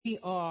We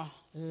are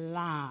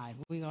live.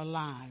 We are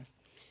live.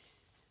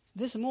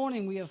 This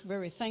morning we are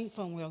very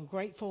thankful and we are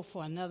grateful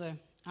for another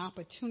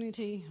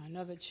opportunity,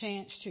 another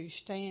chance to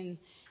stand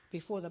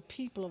before the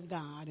people of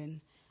God and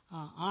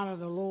honor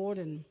the Lord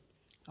and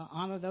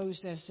honor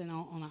those that's on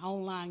our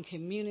online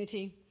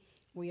community.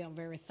 We are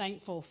very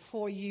thankful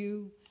for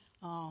you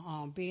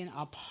being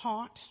a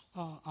part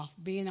of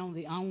being on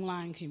the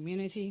online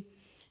community.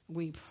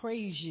 We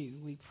praise you.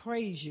 We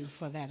praise you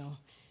for that.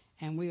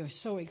 And we are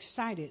so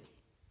excited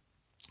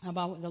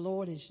about what the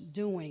Lord is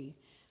doing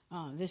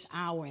this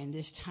hour and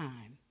this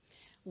time.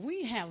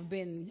 We have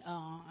been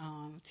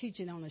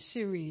teaching on a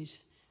series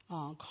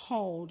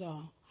called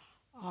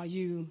Are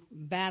You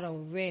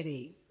Battle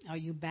Ready? Are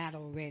You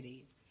Battle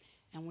Ready?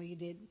 And we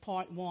did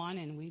part 1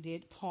 and we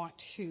did part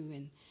 2.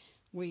 And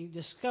we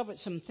discovered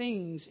some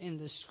things in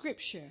the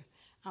scripture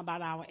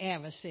about our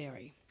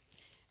adversary.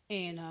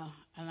 And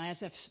as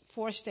I've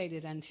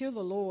forestated, until the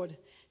Lord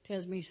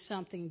tells me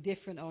something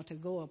different or to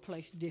go a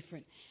place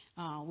different,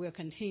 we'll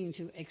continue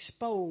to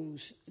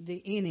expose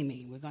the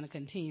enemy. We're going to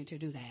continue to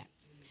do that.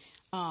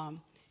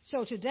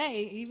 So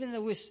today, even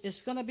though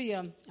it's going to be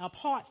a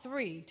part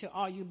 3 to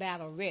Are You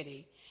Battle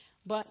Ready,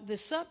 but the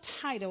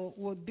subtitle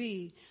would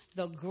be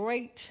The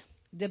Great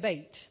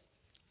Debate.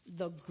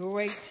 The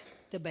Great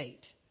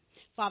Debate.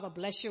 Father,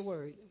 bless your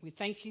word. We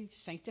thank you,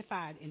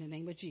 sanctified in the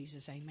name of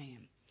Jesus.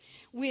 Amen.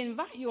 We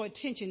invite your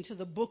attention to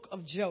the book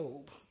of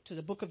Job, to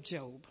the book of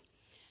Job.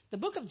 The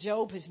book of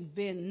Job has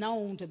been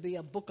known to be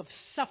a book of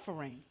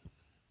suffering.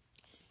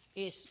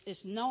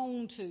 It's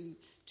known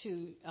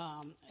to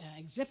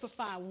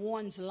exemplify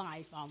one's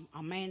life,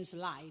 a man's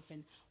life,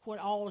 and what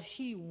all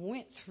he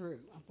went through,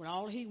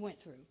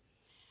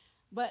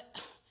 But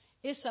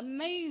it's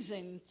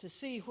amazing to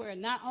see where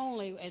not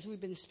only, as we've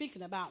been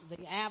speaking about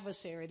the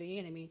adversary, the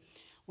enemy,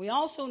 we're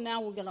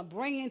going to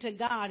bring into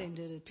God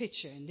into the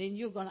picture, and then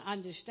you're going to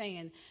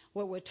understand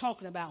what we're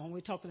talking about when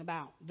we're talking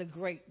about the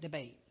great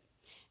debate.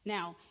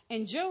 Now,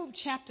 in Job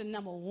chapter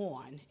number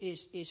 1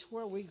 is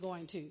where we're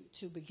going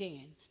to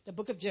begin. The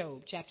book of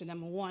Job, chapter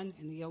number 1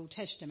 in the Old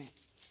Testament.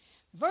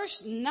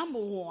 Verse number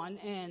 1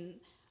 in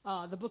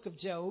the book of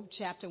Job,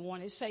 chapter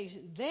 1, it says,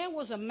 There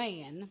was a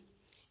man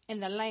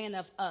in the land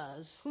of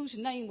Uz whose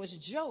name was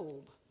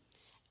Job,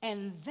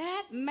 and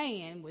that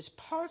man was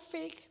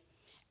perfect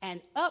and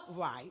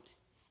upright,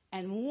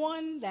 and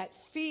one that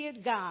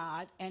feared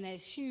God and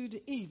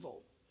eschewed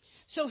evil.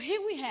 So here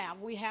we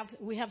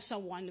have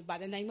someone by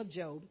the name of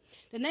Job.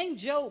 The name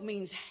Job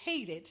means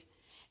hated.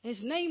 His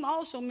name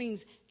also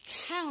means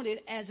counted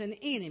as an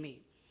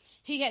enemy.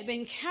 He had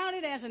been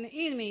counted as an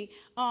enemy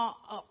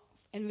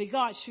in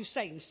regards to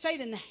Satan.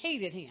 Satan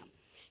hated him.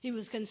 He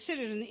was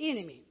considered an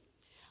enemy.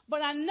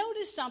 But I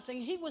noticed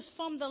something. He was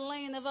from the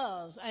land of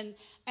Uz,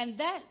 and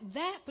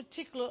that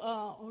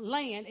particular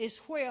land is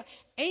where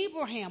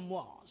Abraham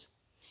was.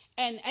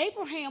 And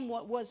Abraham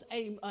was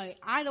a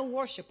idol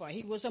worshiper.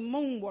 He was a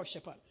moon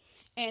worshiper.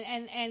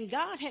 And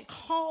God had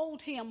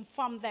called him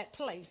from that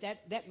place,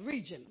 that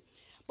region.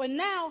 But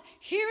now,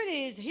 here it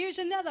is. Here's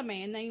another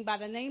man named by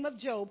the name of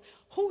Job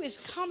who is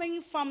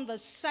coming from the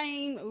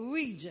same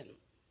region.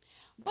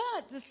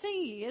 But the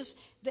thing is,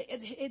 that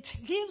it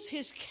gives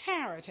his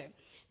character.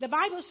 The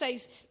Bible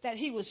says that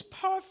he was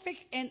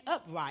perfect and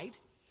upright.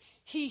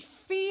 He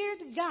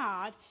feared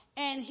God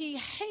and he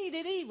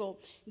hated evil.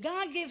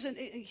 God gives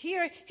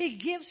here he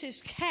gives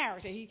his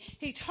character.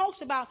 He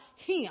talks about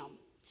him.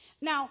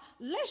 Now,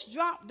 let's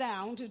drop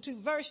down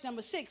to verse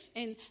number 6.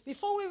 And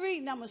before we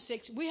read number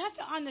 6, we have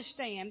to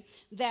understand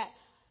that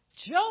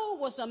Job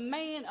was a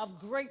man of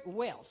great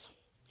wealth.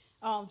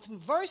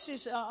 From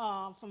verses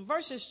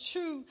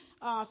 2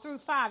 through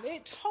 5,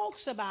 it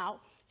talks about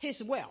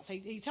his wealth.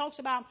 He talks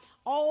about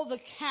all the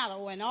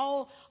cattle and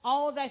all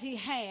that he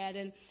had.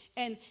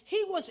 And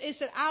he was, it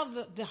said, out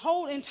of the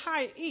whole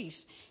entire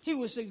East, he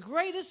was the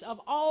greatest of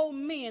all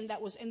men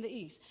that was in the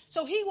East.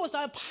 So he was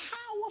a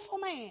powerful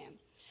man.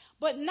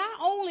 But not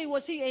only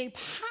was he a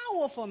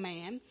powerful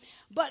man,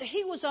 but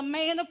he was a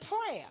man of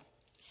prayer.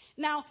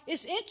 Now,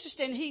 it's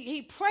interesting.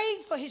 He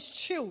prayed for his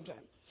children.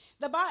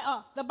 The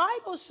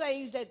Bible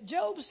says that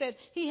Job said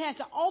he had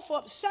to offer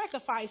up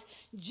sacrifice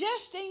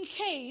just in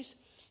case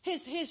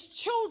his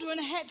children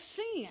had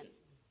sinned.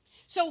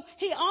 So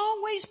he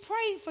always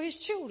prayed for his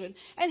children.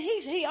 And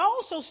he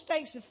also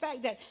states the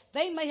fact that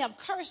they may have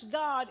cursed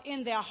God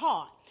in their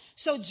heart.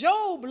 So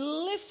Job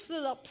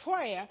lifted up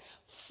prayer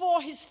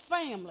for his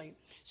family.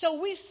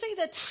 So we see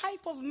the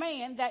type of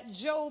man that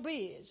Job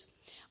is.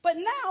 But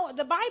now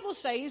the Bible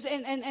says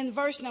in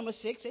verse number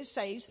 6, it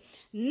says,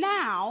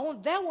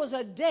 Now there was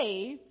a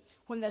day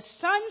when the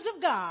sons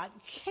of God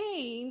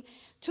came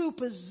to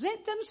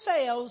present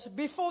themselves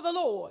before the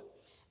Lord.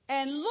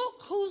 And look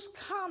who's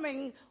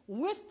coming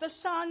with the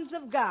sons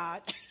of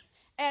God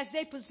as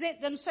they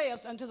present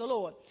themselves unto the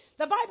Lord.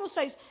 The Bible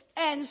says,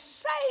 and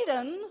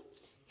Satan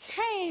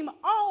came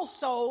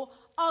also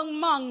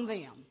among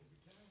them.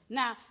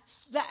 Now,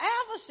 the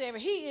adversary,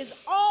 he is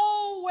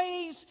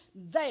always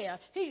there.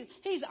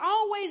 He's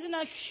always an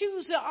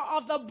accuser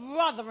of the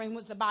brethren,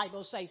 what the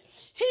Bible says.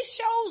 He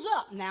shows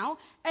up now,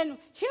 and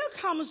here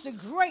comes the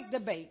great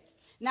debate.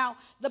 Now,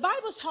 the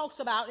Bible talks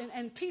about,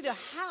 and Peter,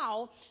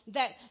 how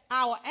that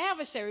our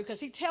adversary, because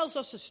he tells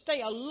us to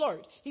stay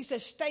alert. He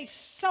says, stay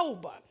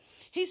sober.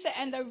 He said,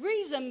 and the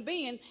reason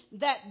being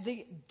that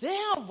the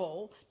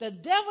devil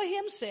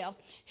himself,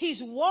 he's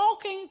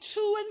walking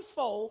to and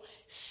fro,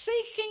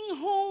 seeking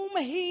whom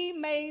he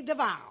may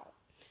devour.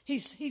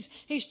 He's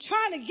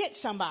trying to get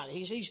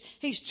somebody.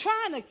 He's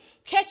trying to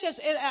catch us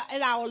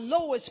at our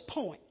lowest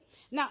point.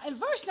 Now, in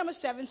verse number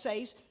 7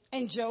 says,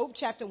 in Job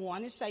chapter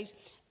 1, it says,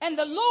 and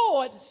the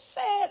Lord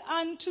said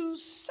unto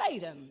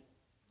Satan,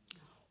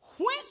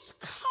 whence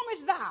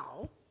comest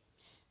thou?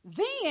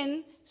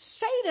 Then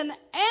Satan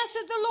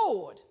answered the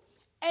Lord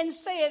and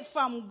said,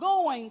 from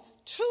going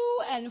to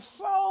and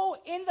fro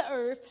in the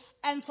earth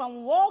and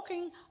from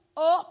walking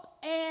up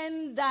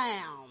and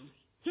down.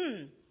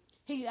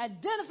 He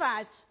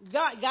identifies,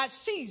 God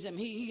sees him.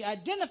 He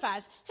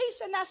identifies. He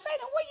said, now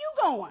Satan, where you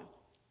going?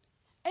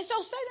 And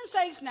so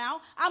Satan says now,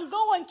 I'm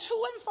going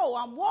to and fro.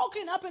 I'm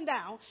walking up and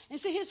down.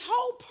 And see, his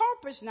whole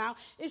purpose now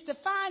is to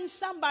find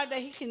somebody that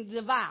he can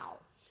devour.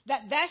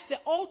 That's the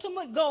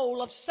ultimate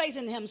goal of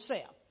Satan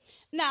himself.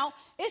 Now,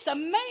 it's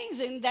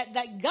amazing that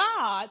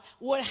God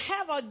would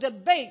have a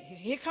debate.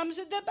 Here comes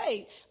a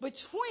debate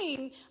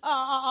between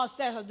God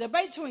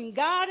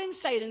and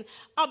Satan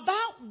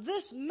about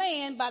this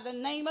man by the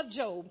name of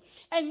Job.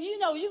 And you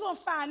know, you're going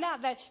to find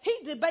out that he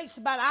debates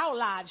about our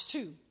lives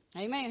too.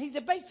 Amen. He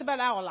debates about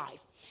our life.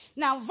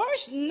 Now,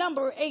 verse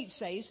number 8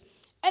 says,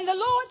 and the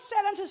Lord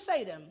said unto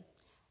Satan,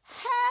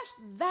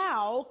 hast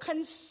thou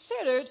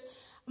considered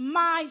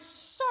my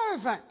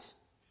servant,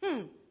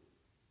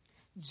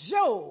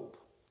 Job,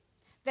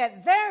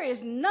 that there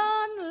is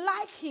none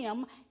like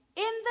him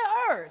in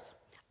the earth,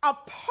 a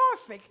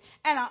perfect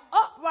and an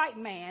upright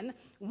man,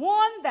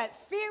 one that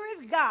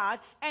feareth God,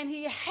 and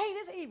he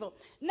hateth evil.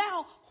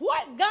 Now,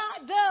 what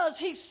God does,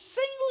 he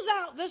singles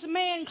out this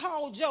man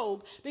called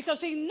Job because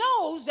he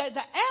knows that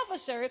the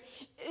adversary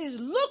is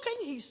looking,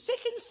 he's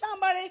seeking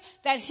somebody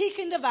that he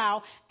can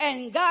devour,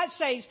 and God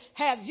says,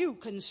 have you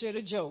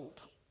considered Job?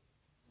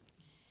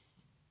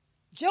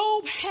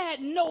 Job had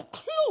no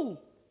clue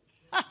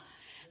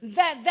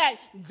that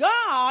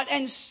God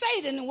and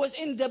Satan was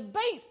in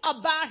debate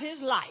about his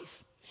life.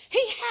 He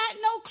had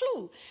no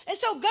clue. And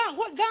so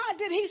what God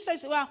did, he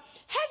says, well,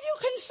 have you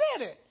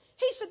considered?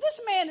 He said,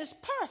 this man is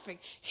perfect.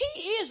 He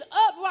is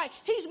upright.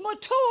 He's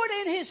matured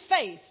in his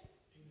faith.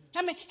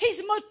 I mean, he's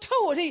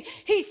matured.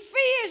 He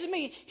fears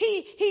me.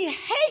 He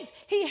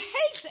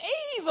hates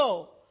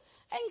evil.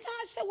 And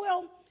God said,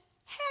 well,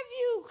 have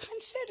you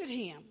considered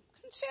him?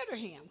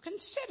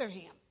 Consider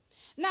him.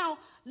 Now,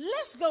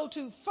 let's go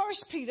to 1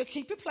 Peter.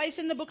 Keep your place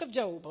in the book of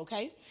Job,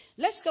 okay?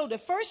 Let's go to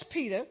 1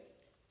 Peter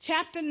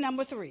chapter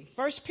number 3.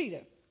 1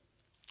 Peter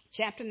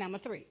chapter number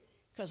 3.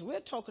 Because we're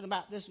talking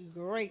about this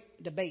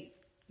great debate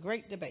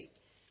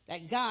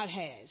that God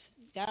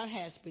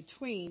has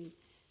between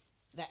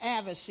the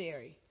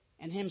adversary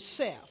and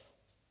himself.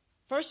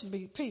 1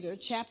 Peter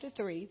chapter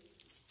 3,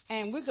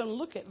 and we're going to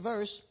look at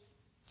verse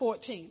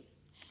 14.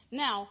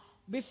 Now,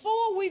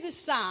 before we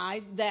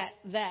decide that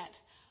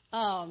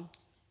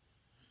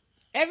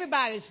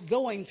everybody's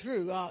going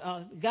through,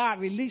 God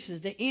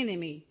releases the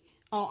enemy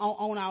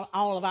on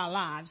all of our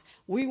lives,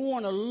 we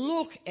want to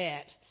look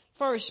at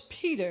 1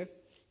 Peter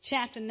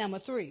chapter number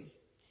 3,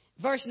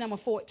 verse number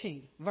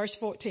 14. Verse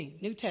 14,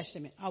 New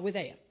Testament. Are we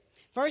there?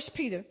 1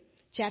 Peter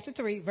chapter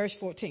 3, verse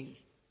 14.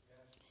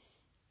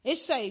 It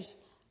says,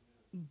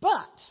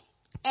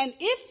 and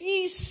if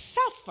ye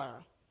suffer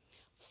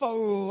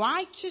for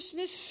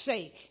righteousness'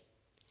 sake,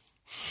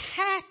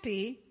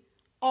 happy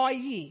are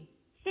ye.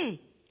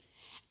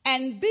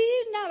 And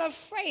be not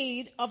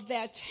afraid of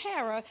their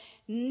terror,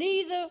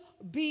 neither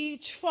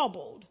be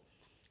troubled.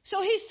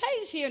 So he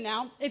says here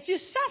now, if you're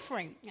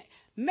suffering,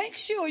 make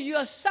sure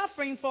you're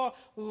suffering for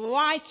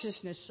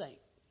righteousness' sake.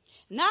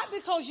 Not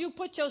because you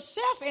put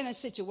yourself in a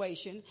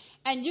situation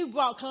and you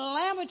brought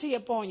calamity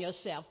upon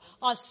yourself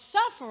or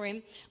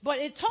suffering, but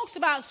it talks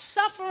about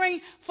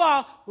suffering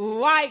for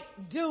right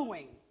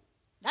doing.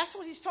 That's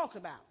what he's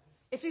talking about.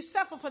 If you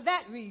suffer for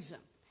that reason,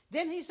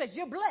 then he says,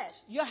 you're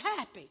blessed, you're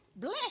happy.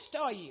 Blessed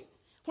are you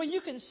when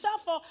you can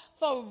suffer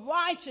for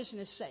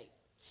righteousness' sake.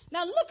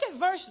 Now look at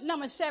verse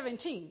number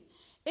 17.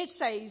 It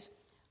says,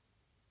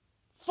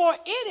 for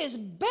it is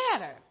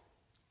better,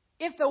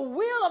 if the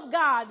will of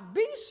God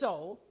be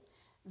so,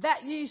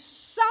 that ye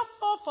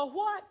suffer for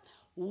what?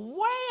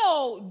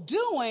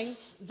 Well-doing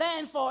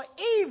than for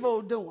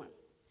evil-doing.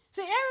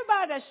 See,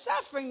 everybody that's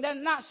suffering, they're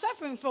not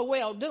suffering for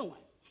well-doing.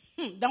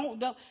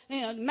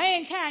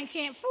 Mankind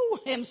can't fool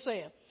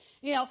himself.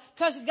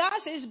 Because God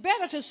says it's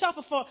better to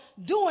suffer for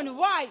doing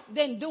right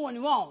than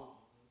doing wrong.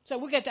 So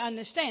we get to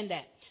understand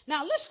that.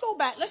 Now let's go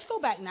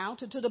back now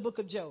to the book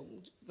of Job.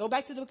 Go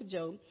back to the book of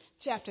Job,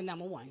 chapter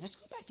number 1. Let's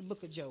go back to the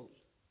book of Job,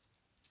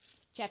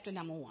 chapter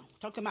number 1.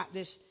 Talking about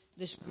this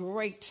this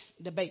great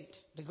debate,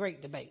 the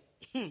great debate.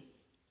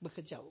 Book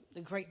of Job,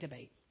 the great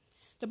debate.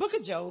 The book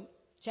of Job,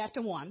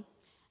 chapter 1.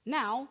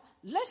 Now,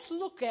 let's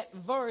look at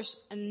verse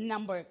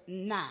number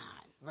 9.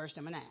 Verse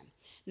number 9.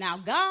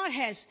 Now, God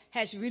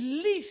has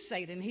released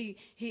Satan.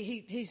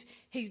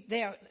 He's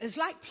there. It's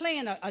like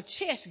playing a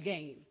chess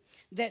game.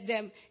 That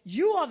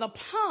you are the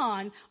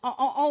pawn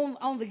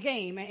on the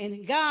game,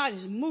 and God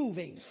is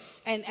moving,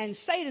 and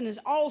Satan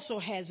also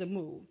has a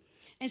move.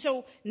 And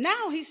so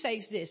now he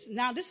says this.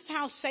 Now this is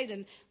how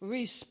Satan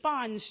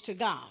responds to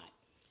God.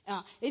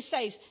 It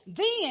says,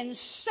 then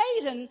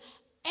Satan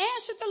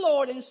answered the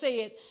Lord and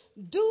said,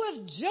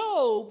 doeth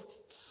Job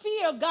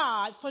fear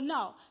God for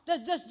naught?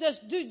 Does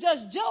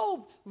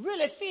Job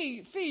really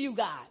fear you,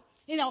 God?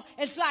 You know,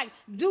 it's like,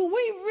 do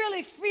we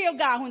really fear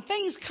God when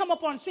things come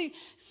up on? See,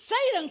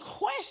 Satan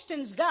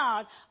questions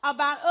God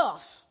about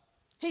us.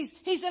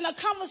 He's in a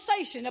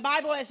conversation. The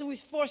Bible, as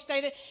we first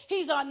stated,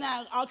 he's an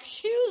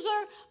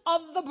accuser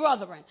of the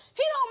brethren.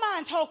 He don't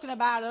mind talking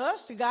about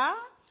us to God.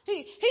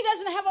 He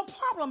doesn't have a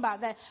problem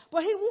about that.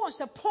 But he wants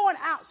to point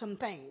out some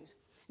things.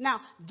 Now,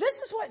 this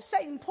is what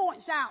Satan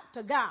points out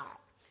to God.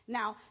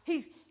 Now,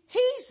 he's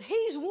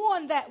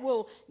one that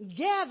will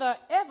gather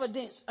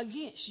evidence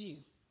against you.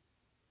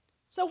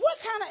 So what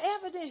kind of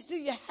evidence do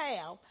you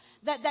have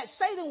that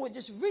Satan would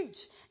just reach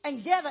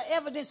and gather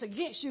evidence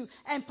against you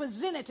and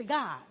present it to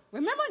God?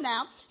 Remember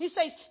now, he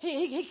says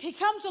he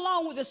comes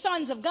along with the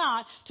sons of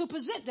God to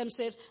present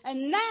themselves.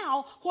 And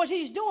now what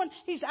he's doing,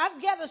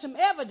 I've gathered some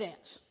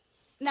evidence.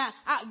 Now,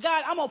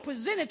 God, I'm going to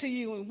present it to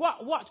you. And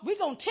what? We're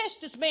going to test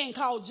this man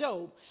called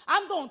Job.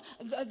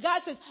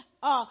 God says,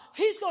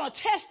 he's going to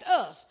test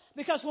us.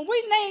 Because when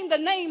we name the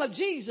name of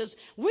Jesus,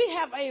 we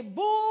have a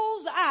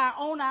bull's eye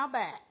on our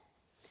back.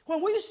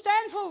 When we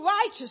stand for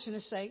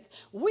righteousness' sake,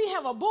 we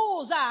have a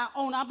bull's eye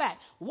on our back.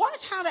 Watch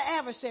how the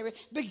adversary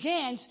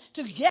begins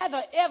to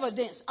gather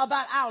evidence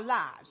about our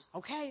lives.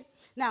 Okay?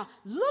 Now,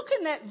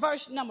 looking at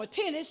verse number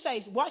 10, it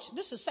says, watch,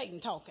 this is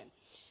Satan talking.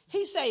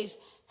 He says,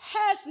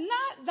 hast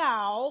not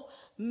thou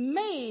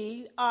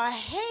made a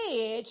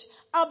hedge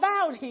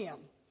about him,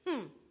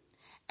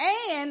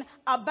 and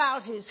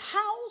about his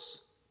house,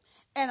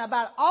 and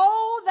about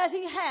all that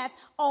he hath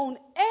on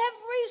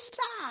every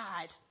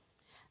side?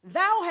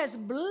 Thou hast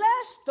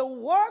blessed the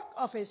work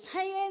of his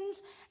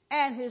hands,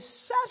 and his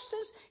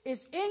substance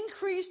is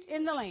increased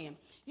in the land.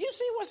 You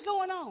see what's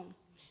going on?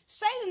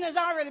 Satan has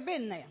already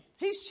been there.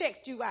 He's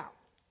checked you out.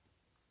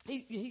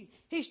 He's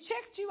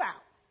checked you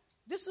out.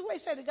 This is what he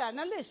said to God.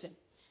 Now listen.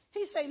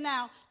 He said,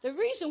 now, the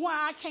reason why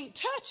I can't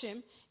touch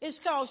him is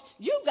because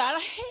you got a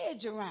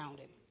hedge around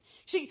him.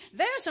 See,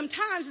 there are some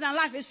times in our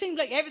life it seems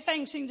like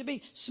everything seems to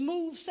be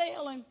smooth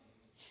sailing.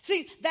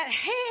 See, that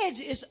hedge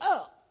is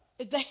up.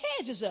 The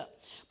hedge is up.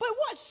 But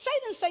what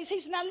Satan says,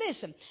 he said, now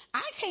listen,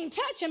 I can't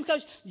touch him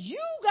because you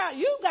got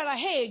a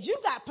hedge. You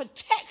got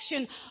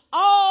protection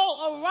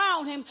all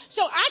around him,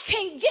 so I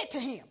can't get to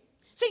him.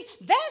 See,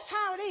 that's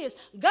how it is.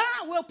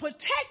 God will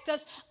protect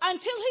us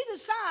until he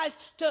decides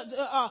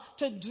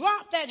to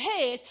drop that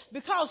hedge,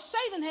 because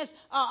Satan has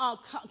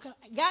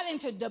got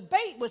into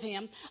debate with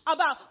him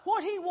about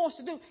what he wants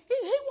to do.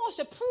 He wants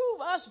to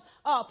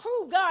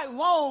prove God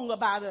wrong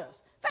about us.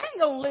 They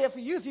ain't going to live for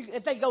you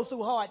if they go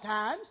through hard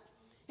times.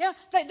 Yeah,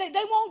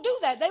 they won't do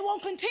that. They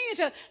won't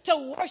continue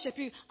to worship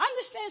you.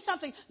 Understand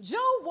something.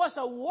 Job was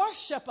a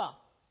worshiper.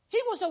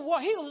 He was a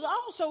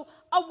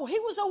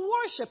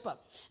worshiper.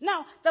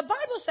 Now, the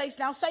Bible says,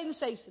 now Satan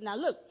says, now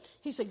look,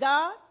 he said,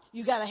 God,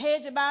 you got a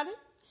hedge about it.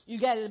 You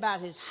got it about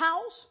his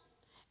house.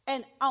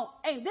 And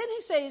then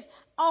he says,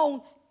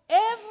 on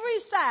every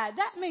side.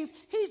 That means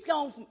he's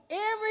gone from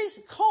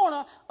every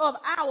corner of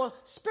our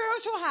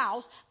spiritual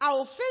house,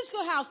 our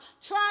physical house,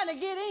 trying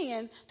to get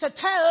in to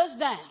tear us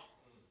down.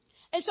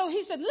 And so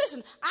he said,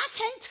 listen, I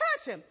can't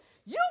touch him.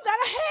 You got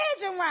a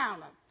hedge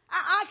around him.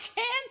 I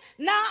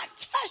cannot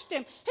touch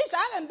him. He said,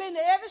 I done been to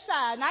every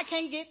side and I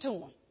can't get to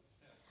him.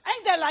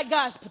 Ain't that like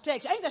God's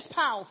protection? Ain't that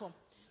powerful?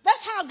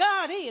 That's how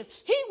God is.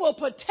 He will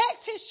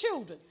protect his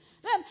children.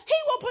 He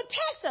will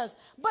protect us.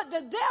 But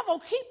the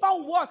devil keep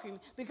on working,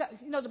 because,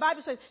 you know, the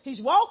Bible says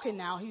he's walking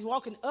now. He's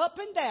walking up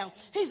and down.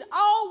 He's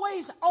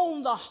always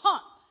on the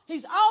hunt.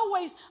 He's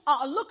always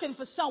looking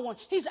for someone.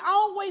 He's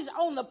always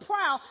on the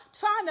prowl,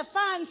 trying to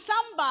find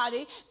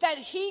somebody that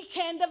he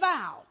can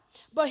devour.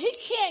 But he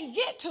can't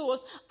get to us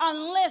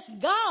unless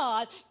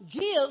God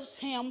gives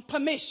him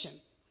permission.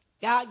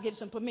 God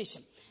gives him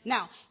permission.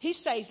 Now, he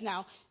says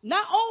now,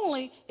 not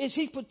only is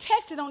he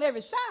protected on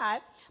every side,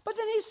 but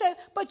then he said,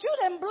 but you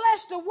done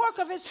blessed the work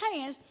of his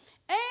hands,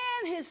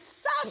 and his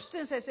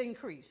substance has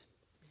increased.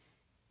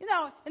 You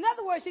know, in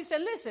other words, he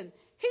said, listen,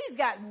 he's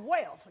got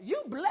wealth.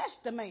 You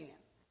blessed the man.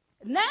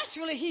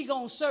 Naturally, he's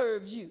going to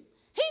serve you.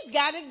 He's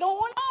got it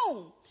going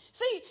on.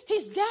 See,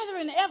 he's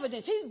gathering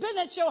evidence. He's been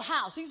at your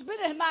house. He's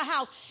been at my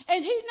house,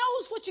 and he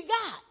knows what you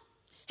got.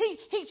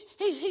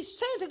 He's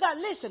saying to God,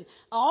 listen,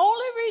 the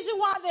only reason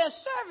why they're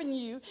serving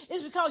you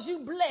is because you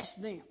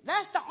blessed them.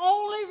 That's the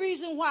only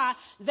reason why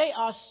they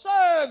are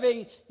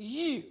serving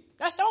you.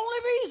 That's the only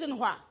reason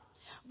why.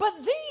 But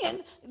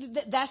then,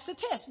 that's the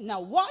test.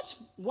 Now,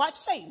 watch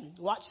Satan.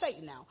 Watch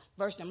Satan now.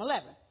 Verse number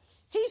 11.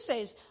 He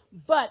says,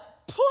 but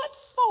put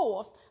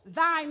forth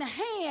thine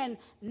hand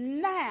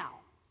now.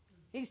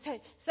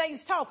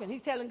 Satan's talking.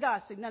 He's telling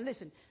God, now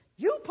listen,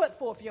 you put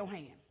forth your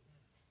hand.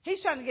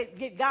 He's trying to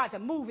get God to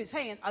move his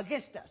hand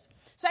against us.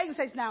 Satan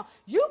says, now,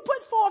 you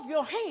put forth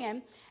your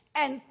hand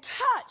and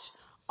touch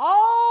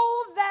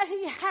all that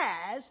he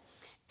has,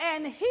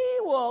 and he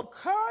will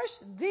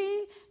curse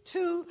thee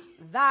to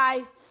thy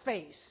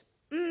face.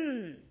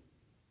 Can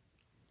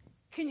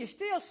you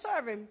still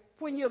serve him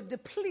when you're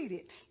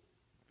depleted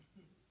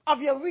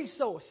of your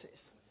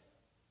resources?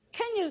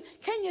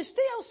 Can you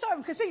still serve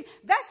him? Because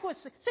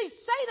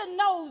Satan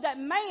knows that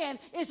man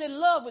is in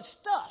love with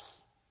stuff.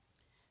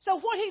 So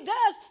what he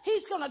does,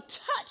 he's going to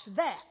touch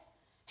that.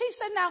 He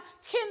said, now,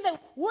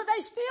 will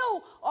they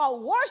still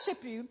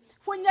worship you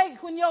when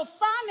your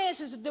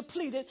finances are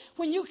depleted,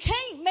 when you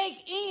can't make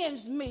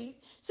ends meet?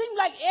 Seems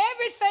like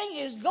everything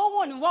is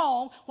going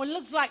wrong when it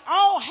looks like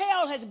all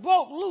hell has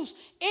broke loose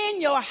in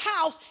your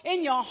house,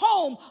 in your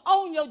home,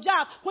 on your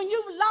job, when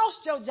you've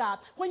lost your job,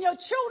 when your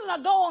children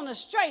are going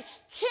astray.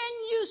 Can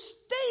you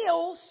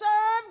still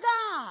serve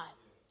God?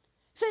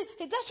 See,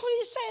 that's what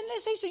he's saying.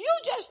 He said, you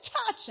just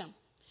touch him.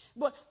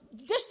 But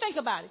just think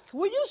about it.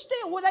 Will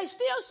they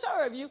still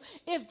serve you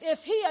if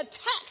he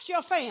attacks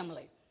your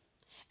family?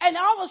 And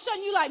all of a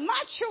sudden you're like,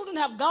 my children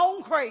have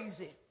gone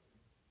crazy.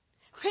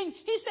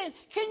 He said,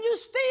 can you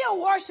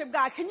still worship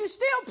God? Can you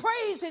still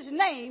praise his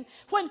name?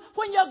 When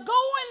you're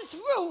going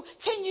through,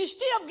 can you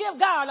still give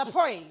God a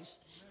praise?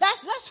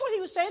 That's what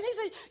he was saying. He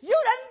said, you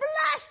done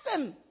blessed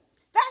him.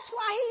 That's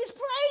why he's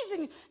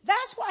praising you.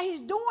 That's why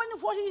he's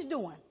doing what he's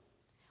doing.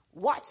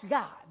 Watch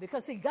God,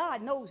 because see,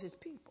 God knows his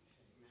people.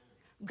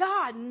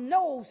 God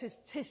knows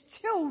his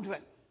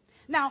children.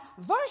 Now,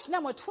 verse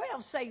number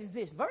 12 says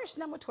this. Verse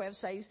number 12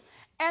 says,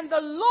 and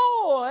the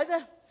Lord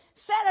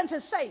said unto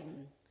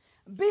Satan,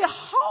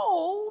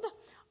 behold,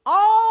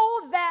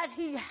 all that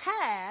he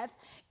hath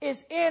is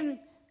in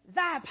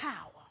thy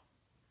power.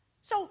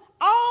 So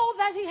all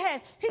that he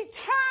has, he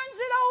turns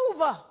it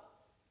over.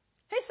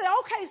 He said,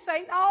 okay,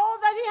 Satan, all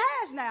that he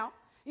has now,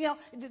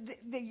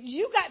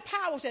 you got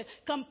power to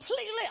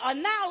completely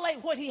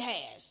annihilate what he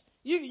has.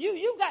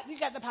 You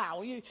got the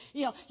power. You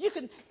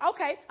can,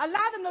 okay,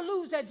 allow them to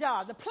lose their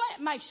job. The plant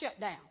might shut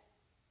down.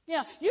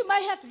 You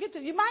might have to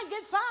you might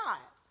get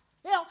fired.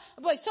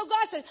 But so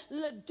God said,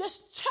 just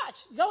touch.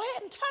 Go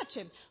ahead and touch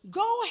him.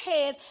 Go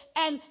ahead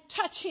and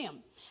touch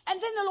him.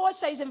 And then the Lord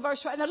says in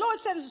verse 12, and the Lord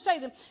said to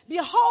Satan,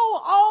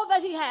 behold, all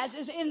that he has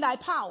is in thy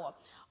power.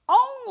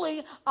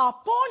 Only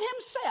upon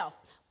himself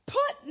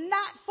put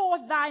not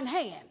forth thine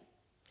hand.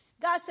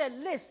 God said,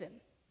 listen,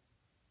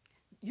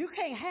 you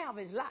can't have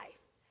his life.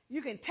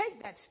 You can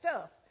take that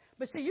stuff,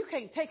 but see, you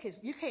can't take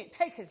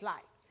his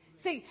life.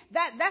 See,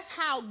 that's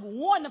how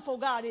wonderful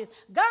God is.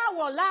 God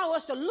will allow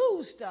us to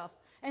lose stuff,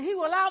 and he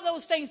will allow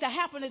those things to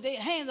happen at the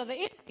hands of the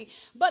enemy.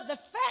 But the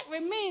fact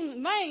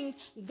remains,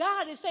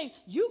 God is saying,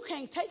 you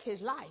can't take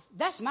his life.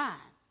 That's mine.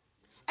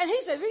 And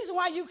he said, the reason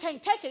why you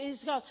can't take it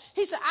is because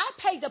he said, I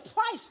paid the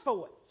price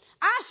for it.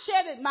 I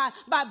shedded my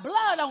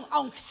blood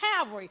on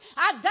Calvary.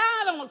 I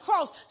died on the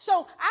cross,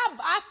 so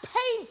I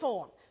paid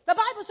for him. The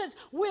Bible says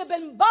we've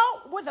been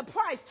bought with a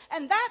price,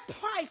 and that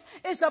price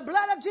is the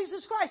blood of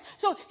Jesus Christ.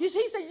 So he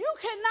said, you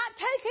cannot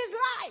take his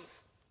life.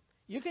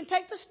 You can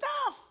take the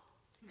stuff.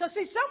 Because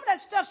see, some of that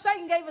stuff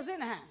Satan gave us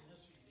anyhow.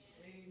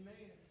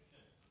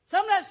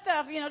 Some of that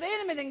stuff, the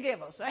enemy didn't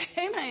give us.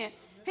 Amen.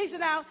 He said,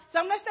 now,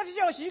 some of that stuff is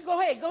yours. You go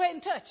ahead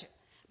and touch it.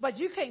 But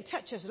you can't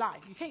touch his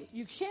life.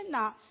 You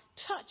cannot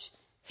touch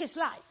his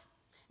life.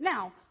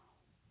 Now,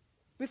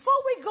 before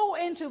we go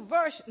into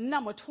verse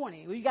number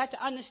 20, we got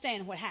to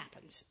understand what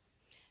happens.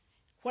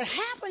 What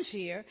happens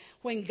here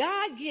when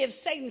God gives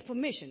Satan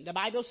permission, the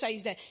Bible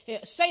says that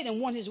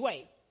Satan went his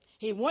way.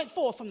 He went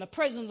forth from the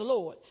presence of the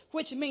Lord,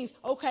 which means,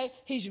 okay,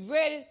 he's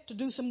ready to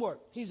do some work.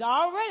 He's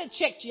already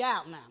checked you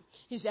out now.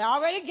 He's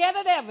already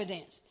gathered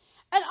evidence.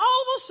 And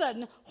all of a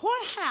sudden,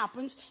 what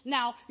happens?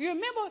 Now, you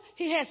remember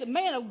he has a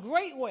man of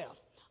great wealth.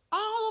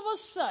 All of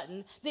a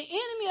sudden, the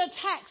enemy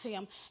attacks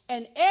him,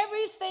 and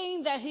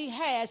everything that he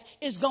has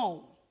is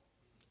gone.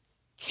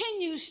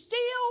 Can you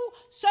still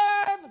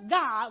serve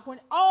God when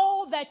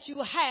all that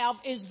you have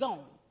is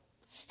gone?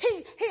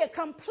 He had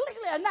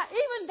completely,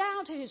 even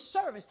down to his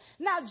servants.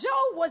 Now,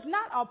 Job was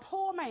not a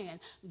poor man.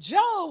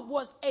 Job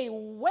was a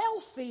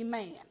wealthy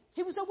man.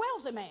 He was a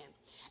wealthy man.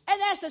 And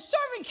as the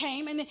servant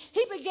came and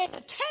he began to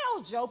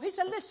tell Job, he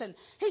said, listen,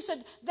 he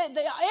said,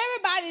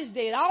 everybody's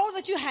dead. All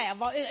that you have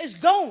is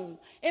gone.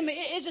 I mean,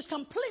 it's just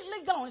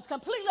completely gone. It's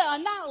completely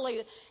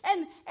annihilated.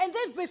 And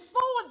then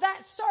before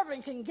that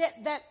servant can get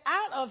that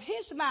out of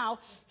his mouth,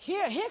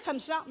 here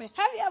comes something.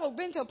 Have you ever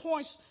been to a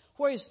point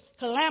where it's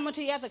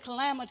calamity after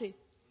calamity?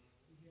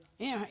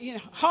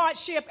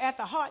 hardship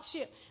after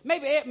hardship.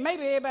 Maybe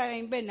everybody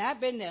ain't been there.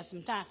 I've been there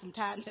from time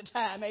to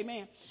time.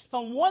 Amen.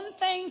 From one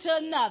thing to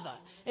another,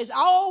 it's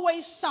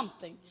always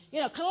something.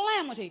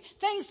 Calamity.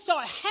 Things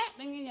start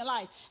happening in your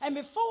life, and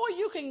before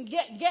you can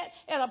get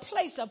at a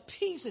place of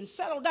peace and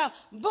settle down,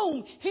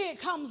 boom, here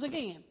it comes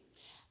again.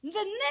 The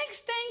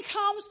next thing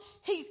comes.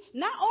 He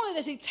not only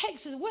does he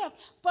takes his wealth,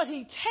 but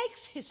he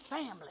takes his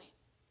family.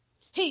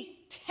 He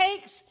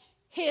takes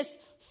his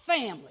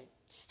family.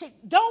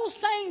 Those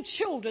same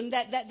children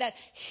that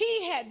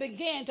he had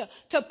began to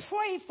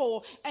pray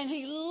for, and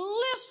he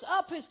lifts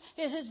up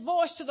his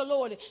voice to the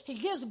Lord. He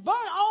gives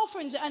burnt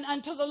offerings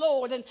unto the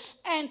Lord.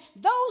 And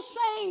those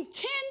same 10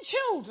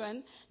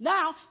 children,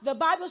 now the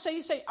Bible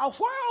says, a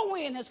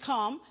whirlwind has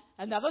come.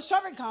 Another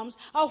servant comes.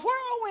 A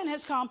whirlwind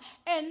has come.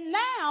 And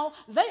now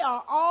they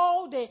are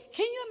all dead.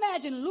 Can you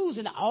imagine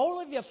losing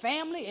all of your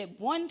family at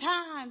one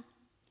time?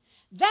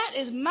 That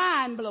is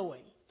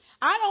mind-blowing.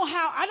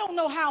 I don't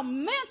know how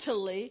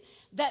mentally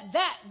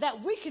that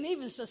we can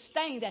even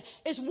sustain that.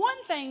 It's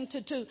one thing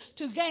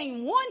to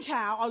gain one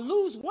child or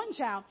lose one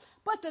child,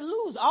 but to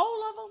lose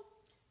all of them.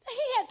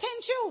 He had 10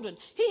 children.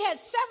 He had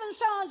 7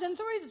 sons and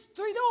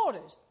three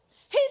daughters.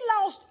 He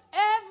lost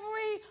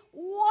every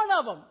one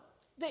of them.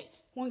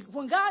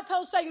 When God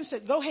told Satan, he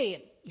said, "Go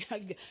ahead,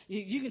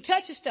 you can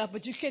touch his stuff,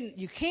 but you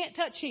can't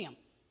touch him."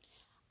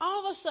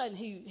 All of a sudden,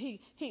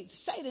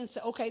 Satan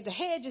said, "Okay, the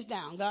hedge is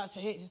down." God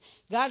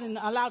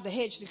allowed the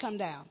hedge to come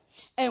down.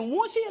 And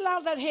once he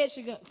allowed that hedge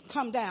to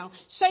come down,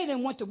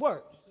 Satan went to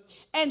work.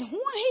 And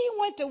when he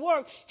went to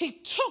work, he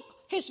took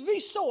his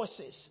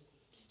resources.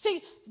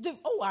 See,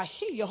 I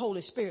hear you, Holy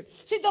Spirit.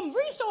 See, the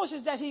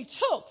resources that he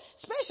took,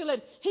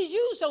 especially, he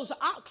used those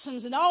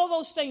oxen and all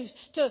those things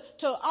to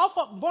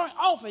offer up burnt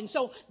offering.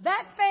 So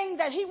that thing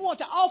that he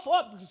wanted to offer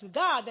up to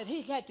God that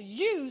he had to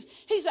use,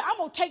 he said, "I'm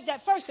going to take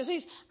that first because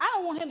I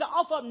don't want him to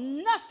offer up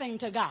nothing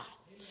to God.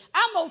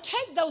 I'm going to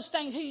take those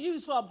things he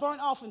used for a burnt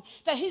offering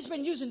that he's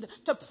been using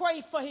to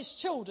pray for his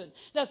children,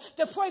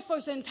 to pray for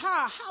his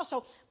entire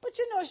household." But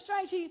it's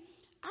strange.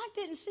 I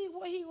didn't see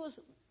where he was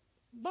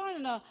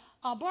burning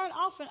a burnt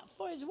offering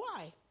for his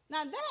wife.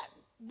 Now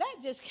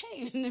that just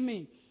came to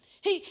me.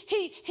 He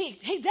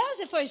does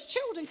it for his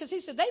children because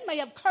he said they may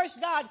have cursed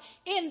God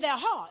in their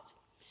heart.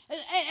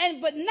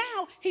 But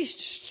now he's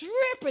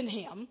stripping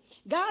him.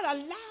 God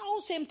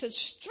allows him to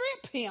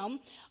strip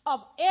him of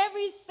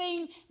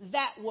everything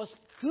that was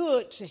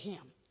good to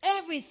him.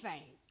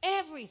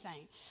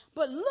 Everything.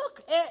 But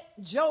look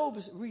at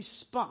Job's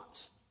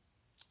response.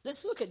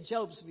 Let's look at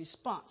Job's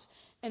response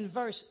in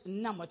verse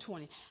number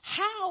 20.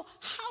 How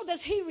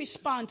does he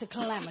respond to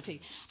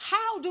calamity?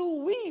 How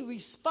do we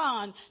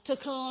respond to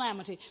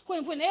calamity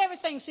when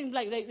everything seems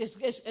like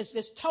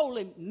it's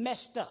totally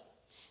messed up?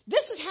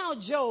 This is how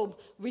Job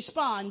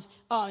responds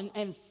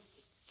in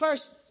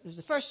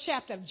the first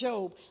chapter of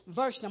Job,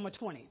 verse number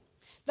 20.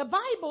 The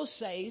Bible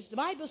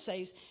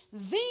says,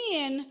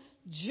 then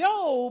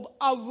Job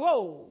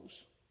arose.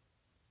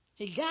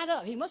 He got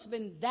up. He must have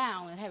been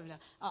down and having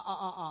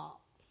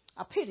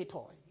a pity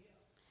party.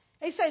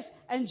 He says,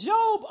 and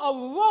Job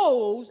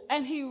arose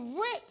and he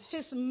rent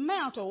his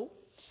mantle.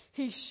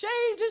 He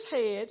shaved his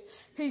head.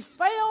 He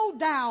fell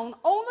down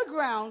on the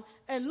ground.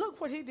 And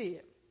look what he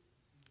did.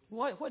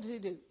 What did he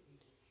do?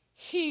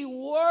 He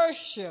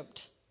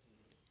worshiped.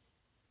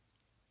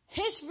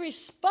 His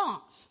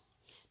response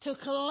to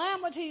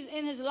calamities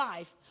in his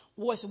life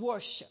was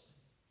worship.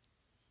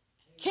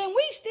 Can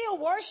we still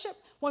worship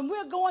when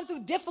we're going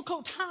through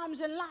difficult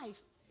times in life?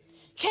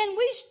 Can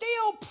we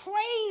still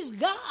praise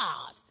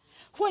God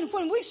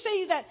when we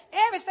see that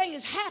everything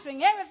is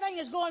happening, everything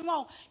is going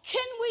wrong?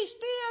 Can we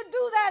still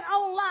do that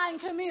online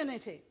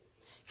community?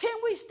 Can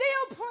we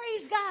still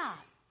praise God?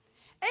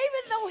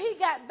 Even though he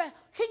got bad,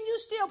 can you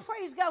still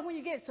praise God when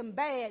you get some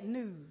bad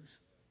news?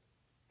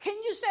 Can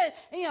you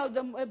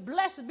say,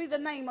 blessed be the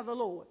name of the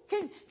Lord?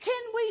 Can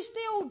we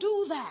still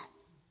do that?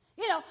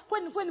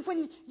 When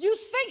you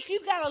think you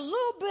got a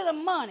little bit of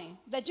money,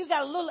 that you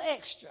got a little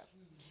extra,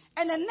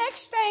 and the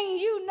next thing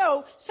you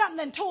know,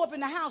 something tore up in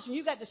the house and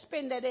you got to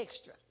spend that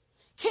extra.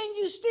 Can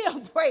you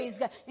still praise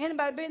God?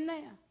 Anybody been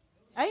there?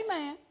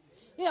 Amen.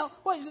 You're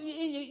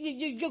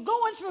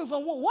going through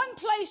from one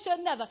place to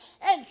another,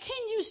 and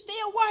can you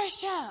still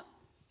worship?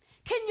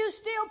 Can you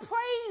still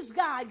praise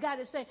God? God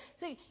is saying,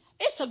 see,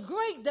 it's a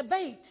great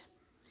debate.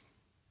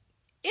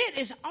 It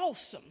is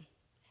awesome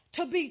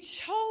to be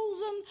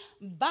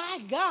chosen by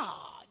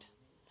God.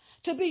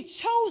 To be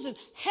chosen,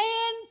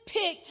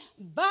 handpicked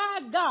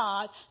by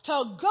God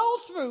to go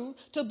through,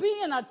 to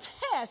be in a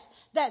test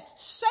that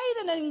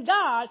Satan and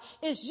God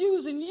is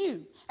using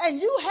you.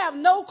 And you have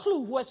no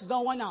clue what's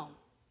going on.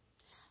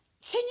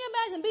 Can you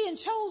imagine being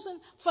chosen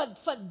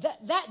for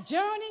that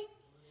journey?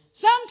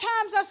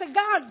 Sometimes I say,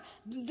 God,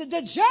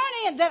 the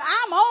journey that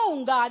I'm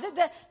on, God,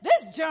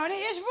 this journey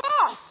is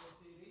rough.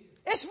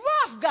 It's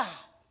rough, God.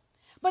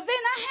 But then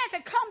I had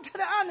to come to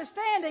the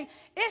understanding,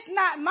 it's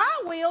not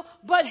my will,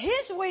 but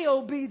his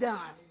will be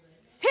done.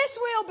 His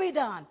will be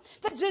done.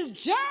 The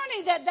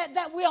journey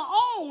that we are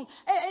on,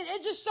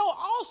 it's just so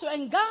awesome.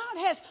 And God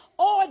has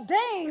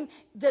ordained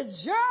the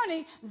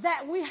journey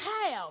that we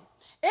have.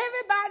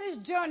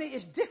 Everybody's journey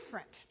is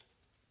different.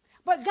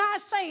 But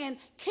God's saying,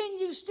 can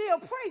you still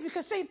praise?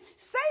 Because, see,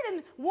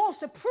 Satan wants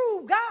to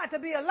prove God to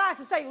be a lie,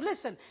 to say,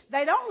 listen,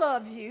 they don't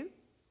love you.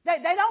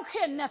 They don't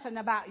care nothing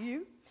about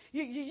you.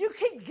 You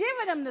keep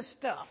giving them the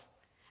stuff.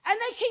 And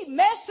they keep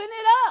messing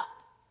it up.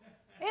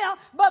 You know,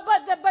 but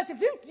if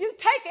you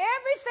take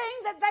everything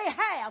that they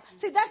have,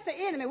 see, that's the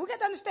enemy. We got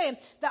to understand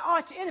the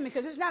arch enemy,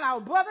 because it's not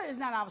our brother, it's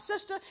not our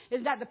sister,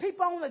 it's not the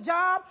people on the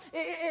job.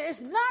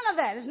 It's none of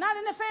that. It's not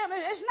in the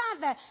family. It's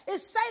not that.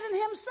 It's Satan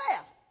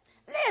himself.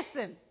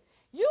 Listen,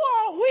 we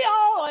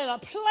all are in a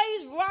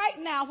place right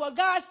now where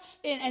God's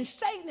and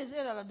Satan is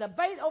in a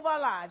debate over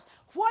our lives,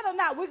 whether or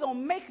not we're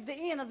going to make the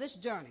end of this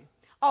journey,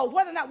 or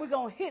whether or not we're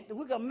going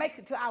to make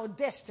it to our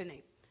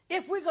destiny.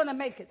 If we're going to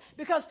make it.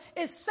 Because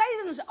it's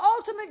Satan's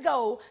ultimate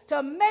goal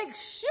to make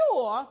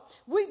sure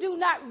we do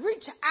not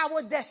reach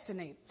our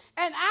destiny.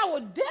 And our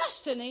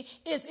destiny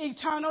is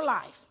eternal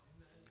life.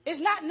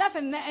 It's not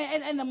nothing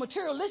in the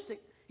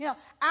materialistic. You know,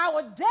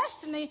 our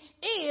destiny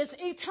is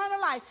eternal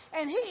life.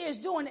 And he is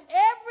doing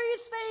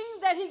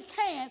everything that he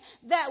can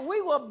that we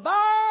will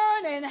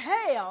burn in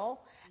hell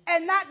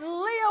and not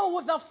live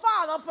with the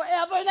Father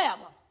forever and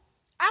ever.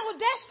 Our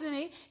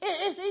destiny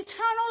is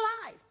eternal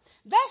life.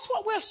 That's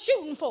what we're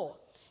shooting for.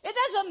 It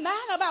doesn't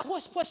matter about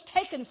what's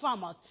taken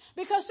from us.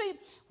 Because, see,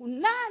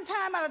 9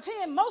 times out of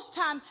 10, most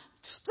times,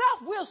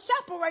 stuff will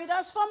separate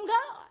us from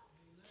God.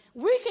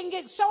 We can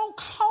get so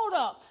caught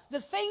up, the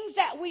things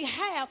that we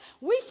have,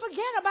 we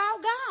forget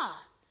about God.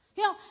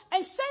 You know,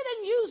 and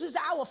Satan uses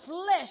our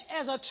flesh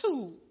as a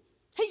tool.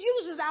 He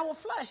uses our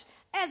flesh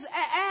as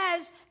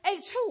a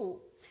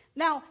tool.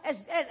 Now, as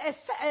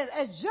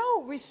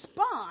Job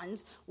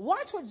responds,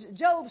 watch what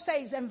Job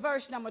says in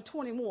verse number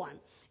 21.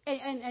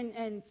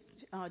 And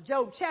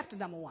Job chapter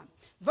number 1.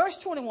 Verse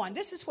 21,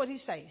 this is what he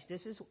says.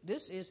 This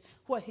is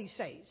what he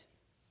says.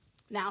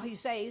 Now he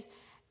says,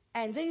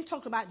 and then he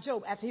talks about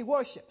Job after he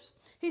worships.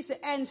 He said,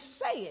 and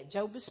say it,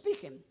 Job is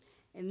speaking,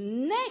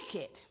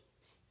 naked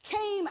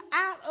came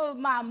out of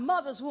my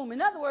mother's womb.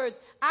 In other words,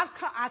 I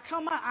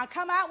come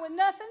out with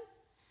nothing,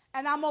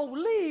 and I'm going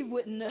to leave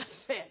with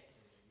nothing.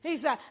 He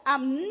said,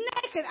 I'm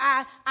naked.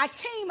 I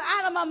came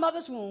out of my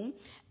mother's womb,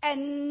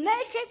 and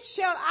naked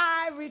shall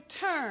I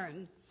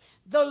return.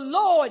 The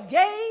Lord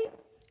gave,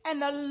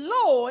 and the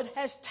Lord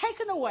has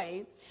taken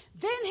away.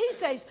 Then he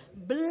says,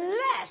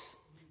 blessed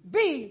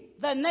be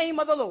the name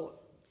of the Lord.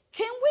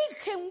 Can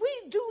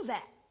we do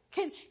that?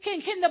 Can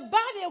the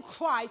body of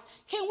Christ,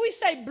 can we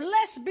say,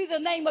 blessed be the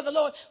name of the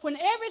Lord, when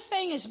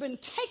everything has been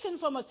taken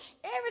from us,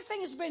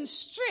 everything has been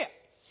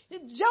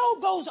stripped?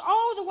 Job goes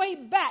all the way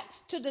back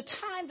to the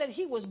time that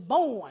he was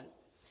born.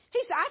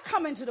 He said, I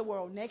come into the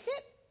world naked.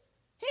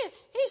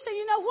 He said,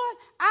 you know what?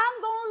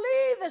 I'm going to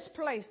leave this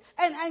place,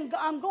 and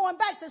I'm going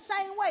back the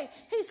same way.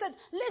 He said,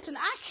 listen,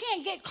 I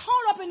can't get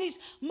caught up in these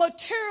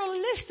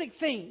materialistic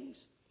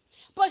things.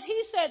 But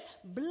he said,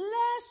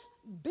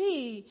 blessed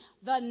be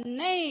the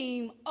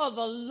name of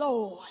the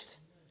Lord.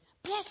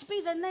 Blessed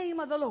be the name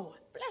of the Lord.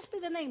 Blessed be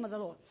the name of the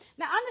Lord.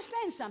 Now,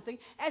 understand something.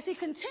 As he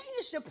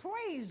continues to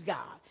praise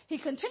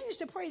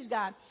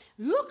God,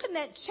 looking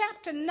at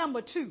chapter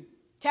number 2,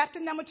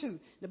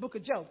 the book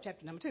of Job,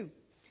 chapter number 2.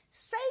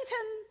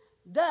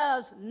 Satan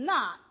does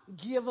not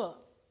give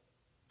up.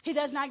 He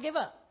does not give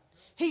up.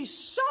 He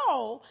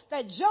saw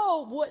that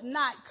Job would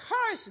not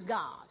curse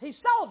God. He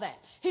saw that.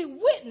 He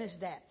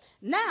witnessed that.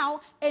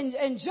 Now,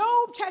 in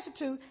Job chapter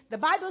 2, the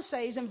Bible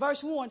says in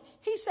verse 1,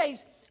 he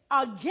says,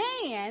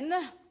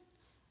 again,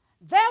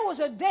 there was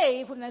a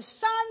day when the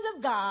sons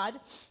of God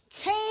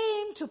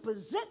came to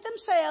present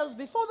themselves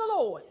before the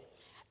Lord.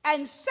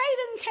 And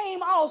Satan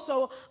came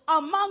also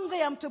among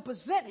them to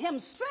present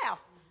himself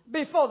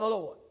before the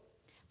Lord.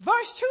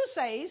 Verse 2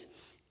 says,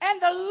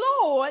 and the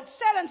Lord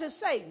said unto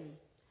Satan,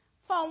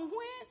 from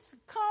whence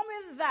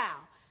comest thou?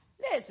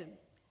 Listen,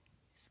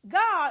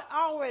 God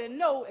already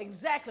knows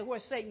exactly where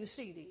Satan's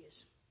seat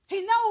is.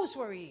 He knows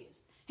where he is.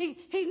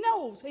 He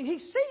knows. He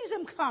sees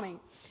him coming.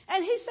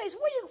 And he says,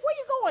 where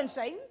you going,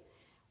 Satan?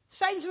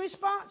 Satan's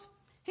response,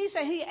 he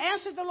said, he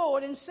answered the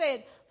Lord and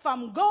said,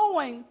 from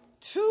going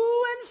to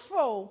and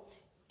fro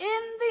in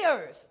the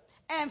earth,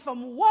 and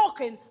from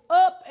walking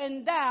up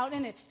and down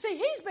in it. See,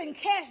 he's been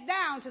cast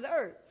down to the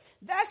earth.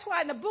 That's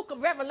why in the book of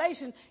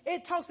Revelation,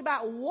 it talks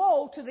about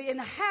woe to the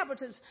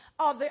inhabitants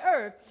of the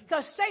earth,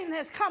 because Satan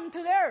has come to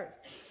the earth.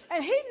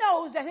 And he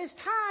knows that his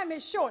time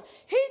is short.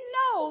 He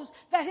knows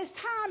that his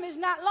time is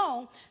not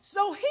long.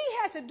 So he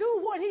has to do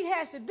what he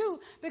has to do,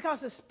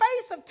 because the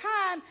space of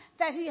time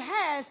that he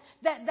has,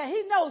 that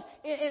he knows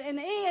in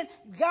the end,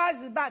 God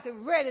is about to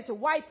ready to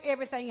wipe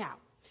everything out.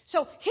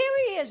 So here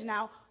he is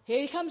now.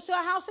 Here he comes to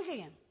our house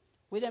again.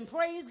 We done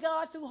praise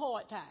God through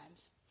hard times.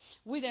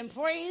 We done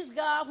praise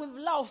God. We've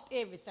lost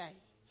everything.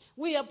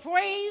 We have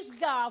praised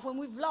God when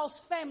we've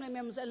lost family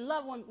members and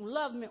loved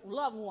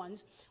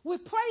ones. We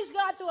praise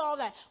God through all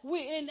that.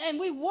 And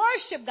we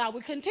worship God.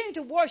 We continue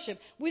to worship.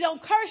 We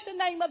don't curse the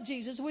name of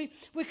Jesus. We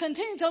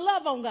continue to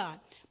love on God.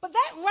 But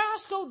that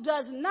rascal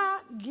does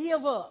not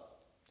give up.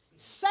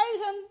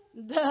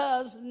 Satan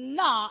does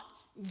not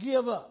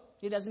give up.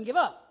 He doesn't give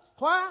up.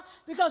 Why?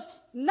 Because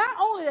not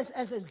only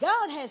as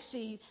God has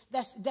seed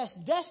that's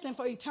destined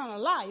for eternal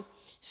life,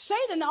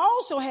 Satan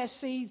also has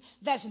seed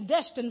that's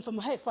destined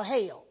for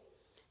hell.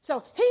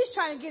 So he's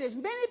trying to get as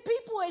many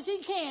people as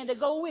he can to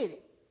go with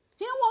it.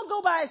 He don't want to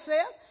go by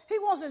himself. He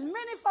wants as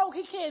many folk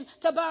he can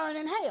to burn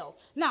in hell.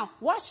 Now,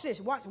 watch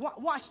this. Watch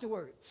the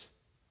word.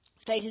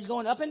 Satan's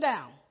going up and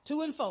down,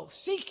 to and fro,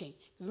 seeking.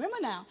 Remember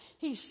now,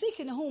 he's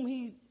seeking whom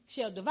he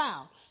shall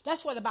devour.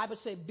 That's why the Bible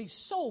said, be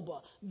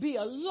sober, be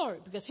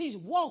alert, because he's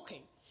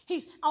walking.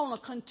 He's on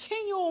a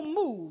continual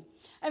move.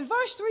 And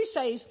verse 3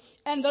 says,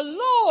 and the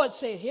Lord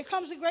said, here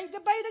comes the great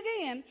debate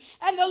again,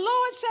 and the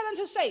Lord said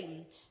unto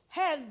Satan,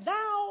 hast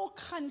thou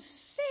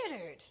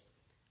considered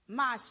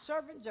my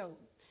servant Job?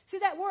 See,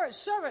 that word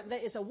servant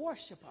there is a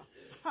worshiper.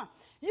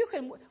 You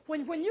can,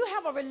 when you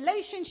have a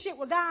relationship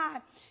with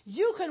God,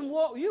 you can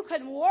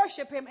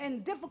worship him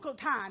in difficult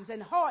times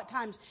and hard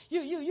times.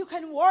 You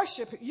can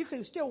worship, you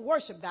can still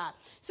worship God.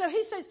 So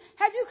he says,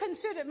 have you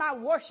considered my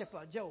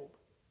worshiper, Job?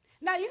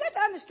 Now, you got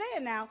to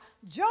understand now,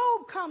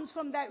 Job comes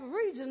from that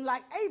region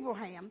like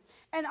Abraham,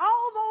 and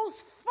all those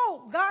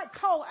folk, God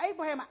called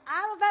Abraham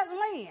out of that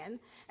land.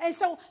 And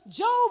so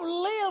Job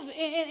lived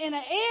in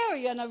an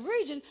area, in a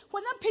region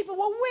where them people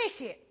were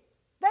wicked.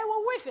 They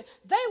were wicked.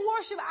 They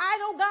worshiped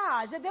idol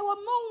gods, and they were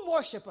moon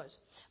worshipers.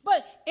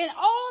 But in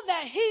all of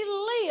that, he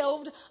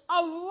lived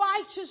a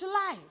righteous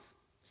life.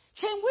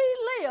 Can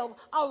we live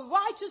a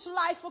righteous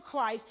life for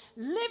Christ,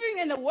 living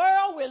in the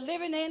world we're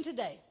living in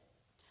today?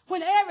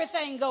 When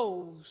everything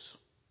goes,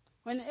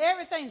 when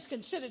everything's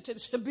considered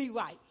to be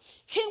right,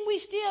 can we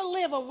still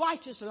live a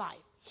righteous life?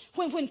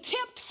 When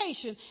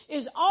temptation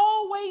is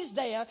always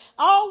there,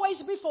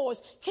 always before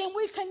us, can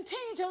we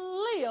continue to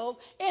live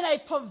in a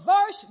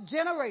perverse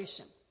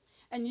generation?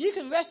 And you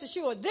can rest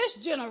assured this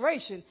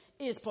generation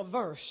is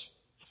perverse.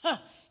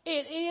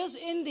 It is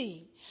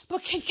indeed.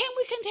 But can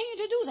we continue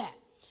to do that?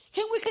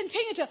 Can we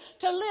continue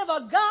to live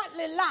a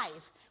godly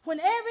life when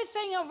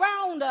everything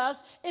around us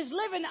is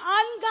living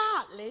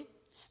ungodly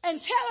and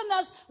telling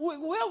us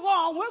we're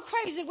wrong, we're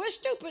crazy, we're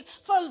stupid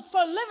for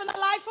living a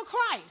life for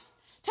Christ?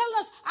 Telling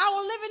us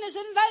our living is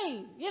in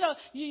vain.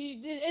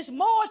 It's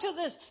more to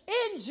this.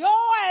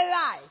 Enjoy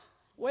life.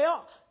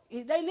 Well,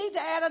 they need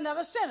to add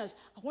another sentence.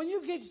 When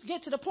you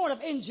get to the point of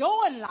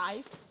enjoying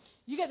life,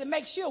 you got to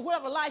make sure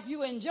whatever life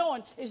you're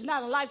enjoying is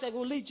not a life that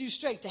will lead you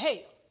straight to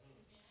hell.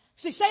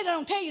 See, Satan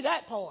don't tell you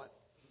that part.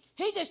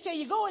 He just tell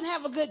you, go and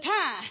have a good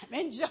time.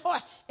 Enjoy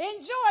life.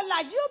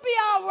 You'll be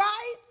all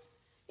right.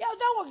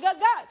 Don't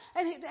God.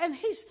 And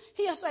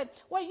he'll say,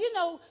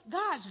 well,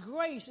 God's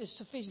grace is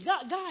sufficient.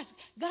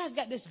 God's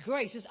got this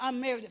grace, this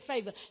unmerited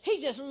favor.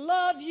 He just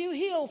loves you.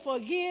 He'll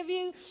forgive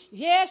you.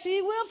 Yes,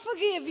 he will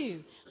forgive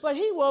you. But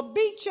he will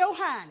beat your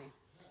hiney.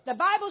 The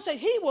Bible says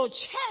he will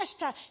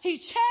chastise. He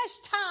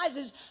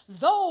chastises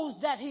those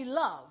that he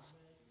loves.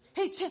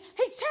 He chastises.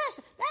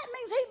 That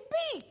means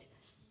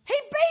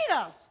he beat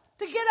us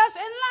to get us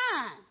in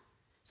line.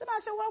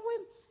 Somebody said,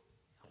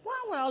 why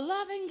would a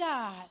loving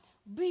God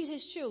beat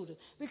his children?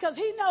 Because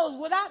he knows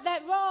without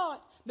that rod,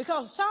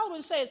 because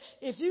Solomon said,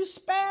 if you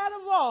spare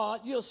the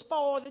rod, you'll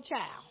spoil the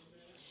child.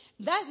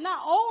 That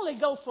not only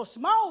goes for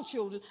small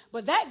children,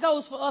 but that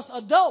goes for us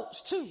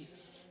adults too.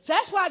 So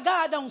that's why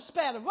God don't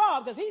spare the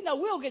rod, because he knows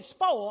we'll get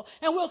spoiled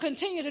and we'll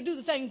continue to do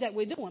the things that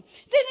we're doing.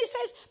 Then he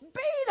says,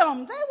 beat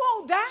them. They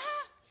won't die.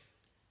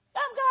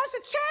 God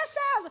said,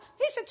 chastise.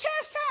 He said,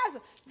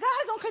 chastise.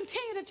 God's going to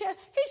continue to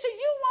chastise. He said,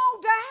 you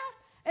won't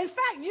die. In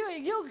fact,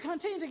 you'll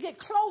continue to get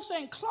closer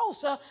and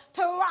closer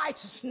to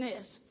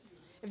righteousness.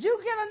 If you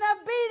get enough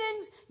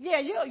beatings,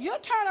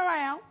 you'll turn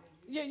around.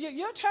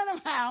 You'll turn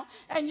around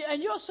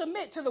and you'll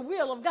submit to the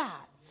will of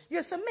God.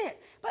 You'll submit.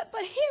 But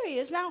here he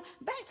is. Now,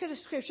 back to the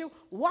scripture.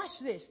 Watch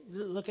this.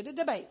 Look at the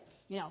debate.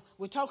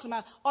 We're talking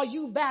about, are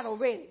you battle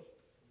ready?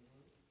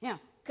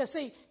 Because,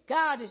 see,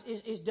 God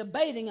is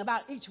debating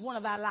about each one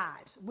of our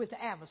lives with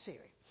the adversary.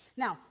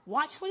 Now,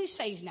 watch what he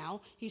says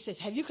now. He says,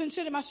 have you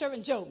considered my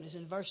servant Job? This is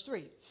in verse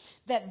 3.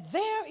 That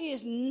there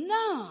is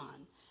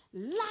none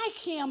like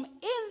him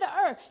in the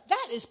earth.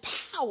 That is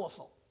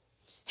powerful.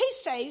 He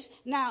says,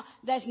 now,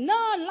 there's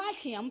none like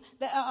him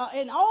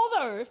in all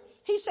the earth.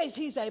 He says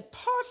he's a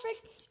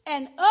perfect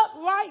and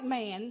upright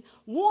man,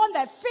 one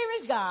that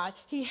feareth God.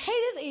 He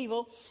hated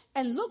evil.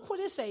 And look what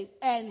it says.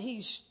 And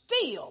he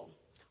still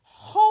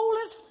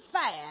holdeth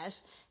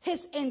fast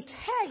his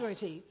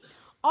integrity,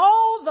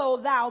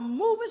 although thou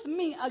movest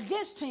me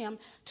against him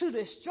to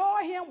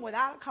destroy him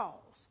without a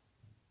cause.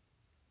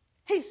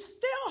 He's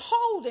still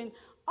holding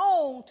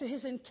on to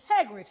his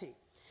integrity.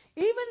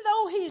 Even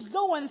though he's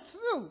going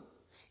through,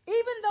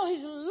 even though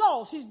he's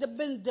lost, he's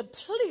been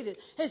depleted,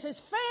 his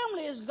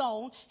family is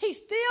gone, he's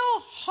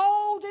still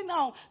holding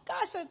on.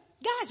 God said,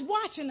 God's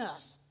watching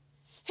us.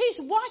 He's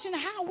watching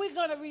how we're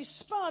going to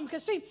respond.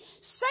 Because, see,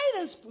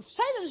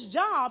 Satan's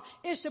job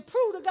is to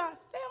prove to God,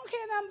 they don't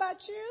care nothing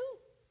about you.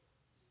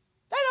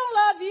 They don't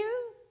love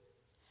you.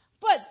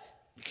 But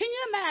can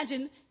you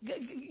imagine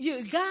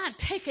God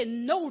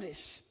taking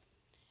notice?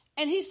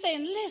 And he's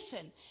saying,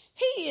 listen,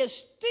 he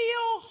is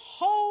still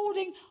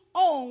holding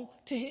on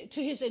to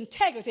his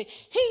integrity.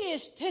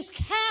 His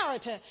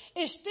character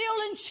is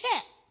still in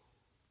check.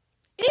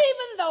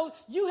 Even though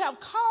you have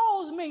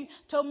caused me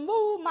to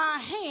move my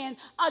hand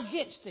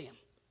against them.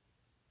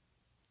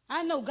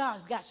 I know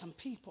God's got some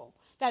people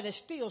that are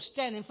still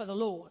standing for the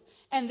Lord,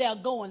 and they're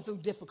going through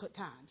difficult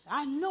times.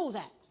 I know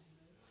that.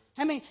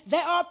 I mean,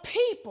 there are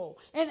people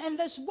in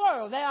this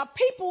world, there are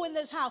people in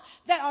this house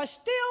that are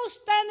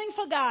still standing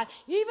for God,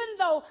 even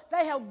though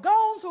they have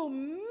gone through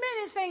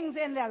many things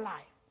in their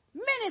life.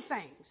 Many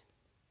things.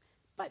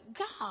 But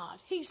God,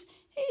 he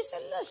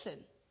said, listen,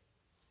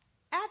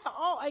 after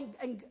all,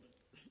 and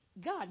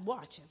God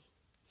watching.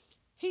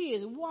 He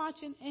is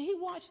watching, and he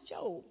watched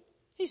Job.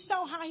 He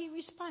saw how he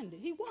responded.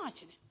 He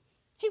watching it.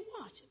 He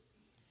watching.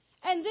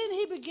 And then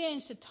he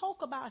begins to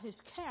talk about his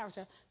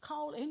character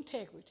called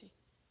integrity.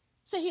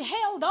 So he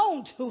held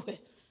on to it.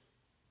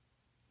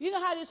 You know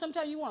how it is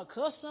sometimes you want to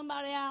cuss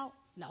somebody out?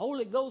 And the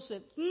Holy Ghost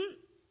said,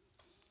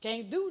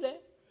 can't do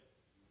that.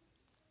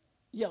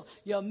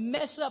 You'll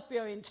mess up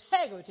your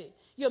integrity.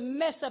 You'll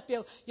mess up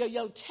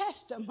your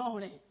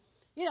testimony.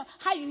 You know,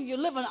 how you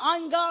live an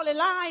ungodly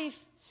life.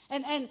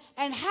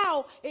 And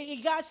how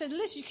God said,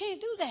 listen, you can't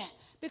do that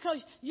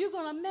because you're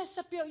going to mess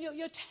up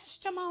your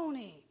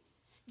testimony.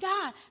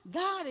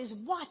 God is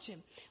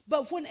watching.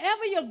 But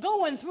whenever you're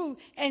going through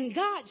and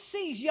God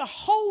sees you're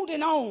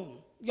holding on.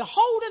 You're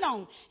holding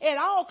on at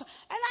all. And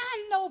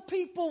I know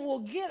people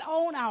will get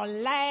on our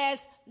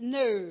last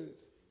nerve.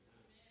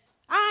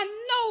 I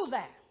know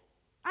that.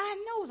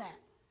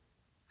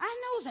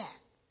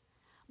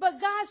 But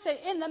God said,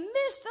 in the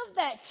midst of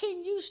that,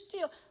 can you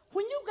still,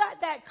 when you got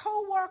that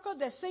coworker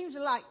that seems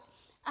like,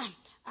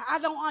 I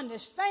don't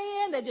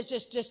understand, they're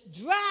just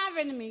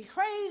driving me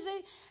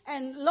crazy,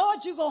 and Lord,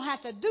 you're going to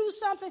have to do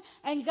something.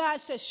 And God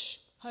says,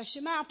 hush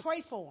your mouth,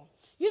 pray for them.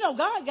 You know,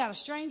 God got a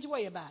strange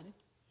way about it.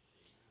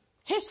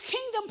 His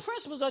kingdom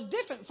principles are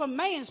different from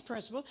man's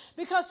principles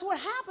because what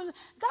happens,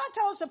 God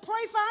told us to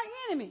pray for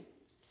our enemy.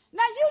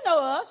 Now, you know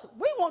us.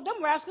 We want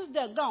them rascals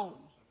dead gone.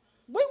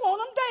 We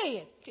want them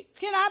dead.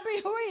 Can I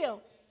be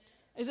real?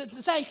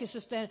 Thank you,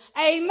 Sister.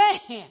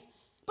 Amen.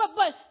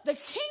 But the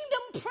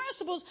kingdom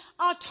principles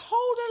are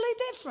totally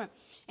different.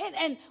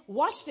 And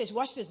watch this.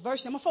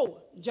 Verse number 4.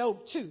 Job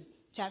 2,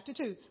 chapter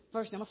 2,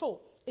 verse number 4.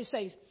 It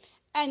says,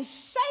 and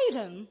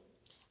Satan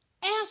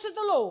answered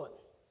the Lord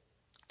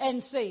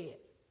and said,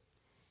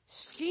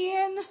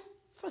 skin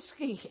for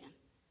skin.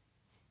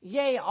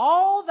 Yea,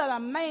 all that a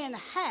man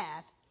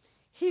hath,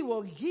 he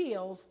will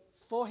give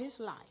for his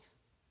life.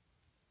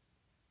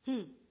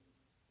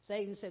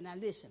 Satan said, now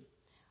listen,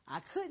 I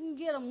couldn't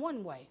get them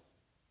one way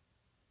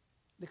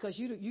because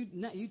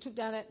you took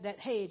down that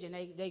hedge and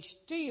they're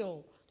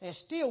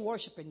still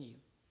worshiping you.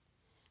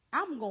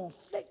 I'm going to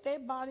afflict their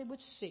body with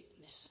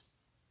sickness.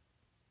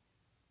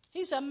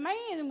 He said,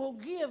 man will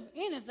give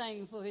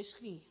anything for his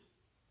skin.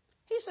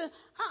 He said,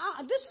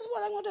 this is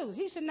what I'm going to do.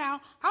 He said,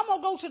 now, I'm going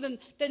to go to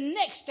the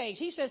next stage.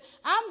 He said,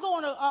 I'm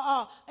going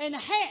to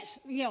enhance,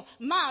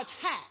 my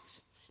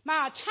attacks.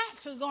 My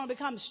attacks are going to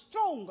become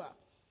stronger.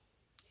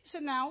 He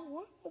said, now,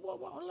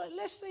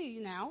 let's see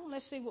now.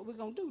 Let's see what we're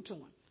going to do to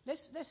him.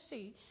 Let's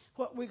see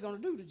what we're going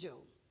to do to Job.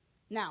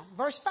 Now,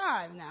 verse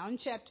 5 now, in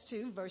chapter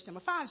 2, verse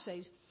number 5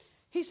 says,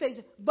 he says,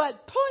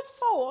 but put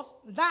forth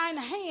thine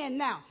hand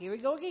now. Here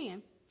we go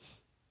again.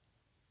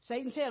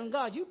 Satan telling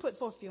God, you put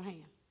forth your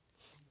hand.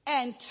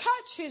 And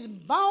touch his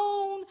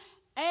bone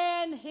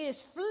and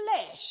his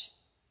flesh,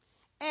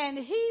 and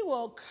he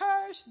will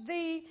curse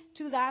thee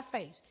to thy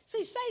face.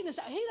 See, Satan,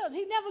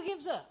 he never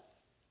gives up.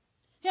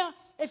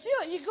 If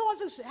you're going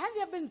through, have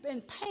you ever been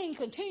in pain,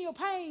 continual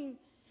pain?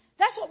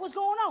 That's what was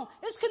going on.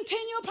 It's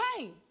continual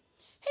pain.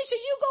 He said,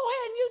 you go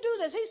ahead and you do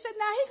this. He said,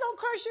 now he's going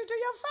to curse you to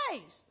your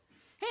face.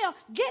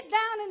 Get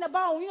down in the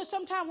bone.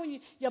 Sometimes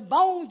when your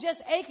bones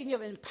just ache and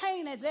you're in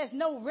pain, there's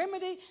no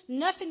remedy.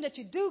 Nothing that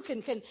you do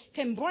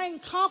can bring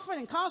comfort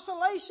and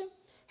consolation.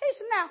 He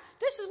said, now,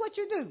 this is what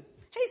you do.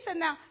 He said,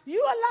 now,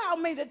 you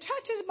allow me to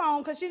touch his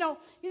bone because,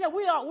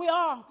 we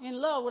are in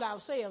love with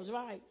ourselves,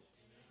 right?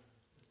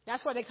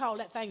 That's why they call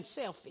that thing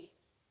selfie.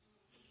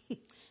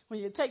 When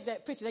you take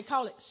that picture, they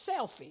call it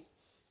selfie.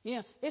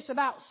 It's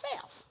about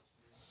self.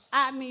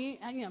 I, me,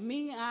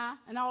 I,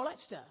 and all that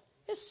stuff.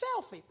 It's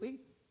selfie.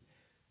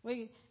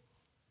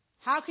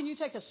 How can you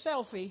take a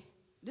selfie?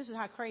 This is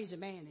how crazy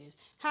man is.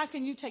 How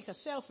can you take a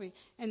selfie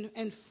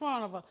in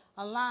front of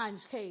a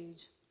lion's cage?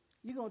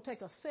 You're going to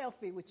take a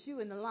selfie with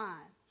you in the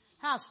lion.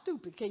 How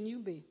stupid can you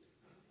be?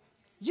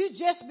 You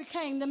just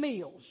became the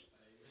meal.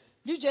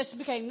 You just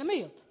became the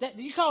meal.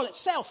 You call it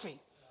selfie.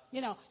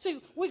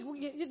 See,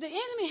 the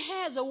enemy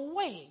has a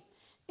way.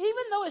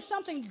 Even though it's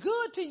something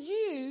good to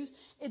use,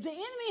 the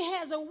enemy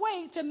has a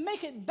way to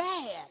make it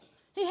bad.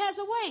 He has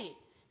a way.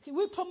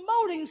 We're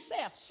promoting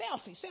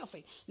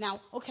selfie.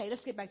 Now, okay,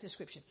 let's get back to the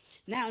scripture.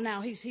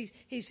 Now he's sick.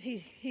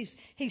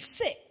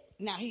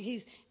 Now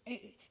he's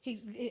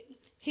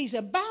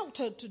about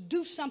to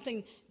do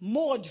something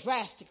more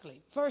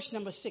drastically. Verse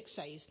number 6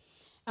 says,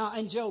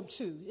 in Job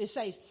 2, it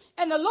says,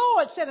 and the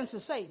Lord said unto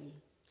Satan,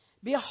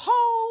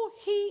 behold,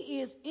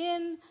 he is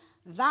in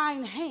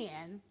thine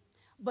hand,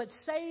 but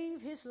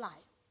save his life.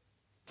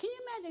 Can you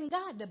imagine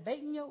God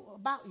debating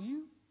about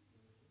you?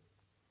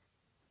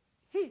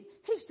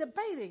 He's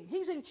debating.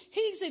 He's in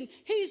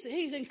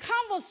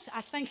conversation.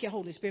 I thank you,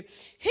 Holy Spirit.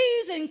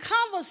 He's in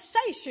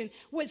conversation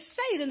with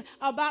Satan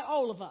about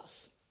all of us.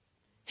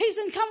 He's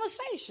in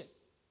conversation.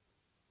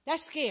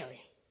 That's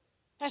scary.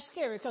 That's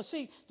scary because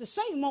see, the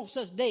Satan wants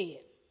us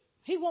dead.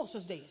 He wants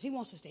us dead. He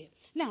wants us dead.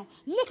 Now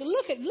look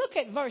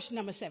at verse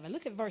number 7.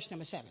 Look at verse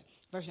number 7.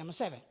 Verse number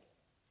 7.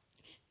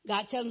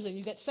 God tells him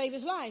you got to save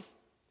his life,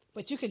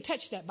 but you can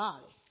touch that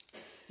body.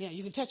 Yeah,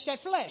 you can touch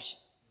that flesh.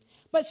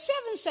 But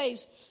 7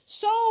 says,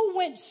 so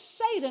went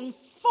Satan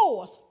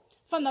forth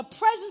from the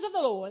presence of the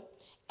Lord,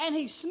 and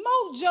he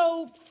smote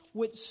Job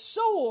with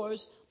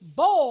sores,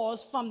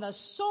 boils from the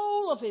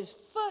sole of his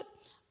foot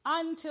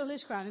until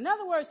his crown. In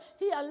other words,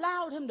 he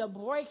allowed him to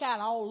break out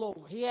all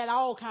over. He had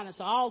all kind of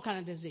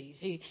disease.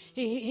 He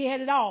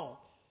had it all.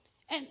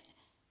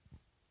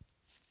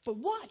 But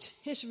watch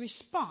his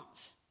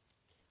response.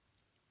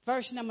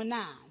 Verse number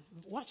 9.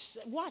 Watch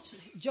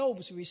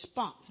Job's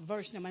response.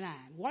 Verse number 9.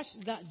 Watch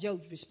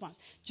Job's response.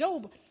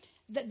 Job,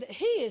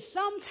 he is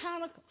some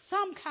kind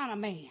of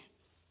man.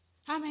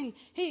 I mean,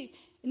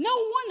 no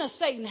wonder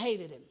Satan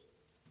hated him.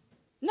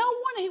 No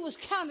wonder he was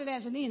counted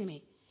as an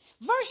enemy.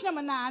 Verse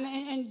number 9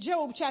 in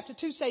Job chapter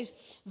 2 says,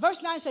 verse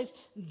 9 says,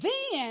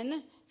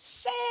 then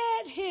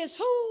said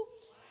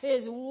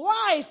his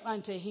wife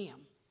unto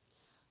him,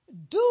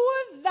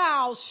 doest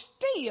thou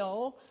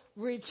still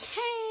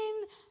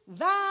retain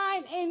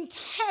thine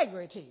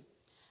integrity?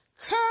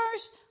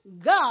 Curse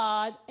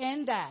God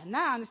and die.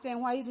 Now I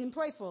understand why he didn't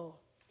pray for her.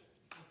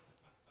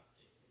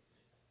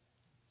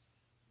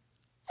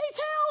 She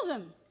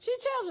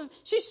tells him,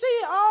 she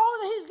sees all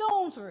that he's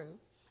going through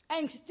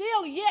and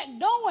still yet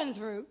going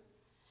through.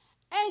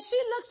 And she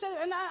looks at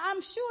her, and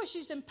I'm sure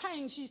she's in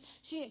pain.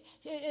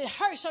 It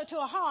hurts her to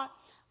her heart.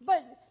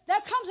 But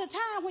there comes a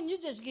time when you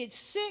just get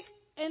sick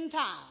and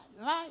tired,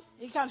 right?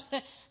 And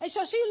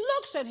so she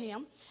looks at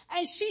him,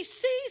 and she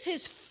sees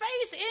his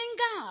faith in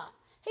God.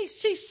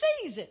 She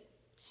sees it.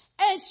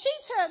 And she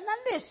tells,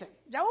 now listen,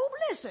 Job,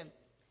 listen.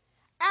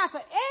 After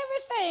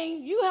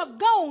everything you have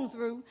gone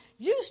through,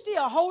 you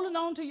still holding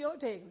on to your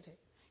integrity.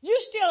 You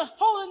still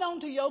holding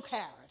on to your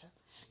character.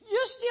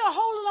 You're still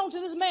holding on to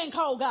this man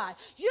called God.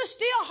 You're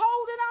still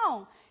holding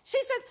on. She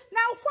said,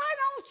 now why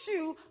don't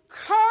you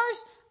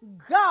curse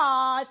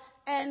God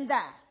and die?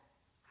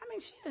 I mean,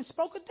 she done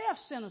spoke a death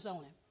sentence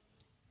on him.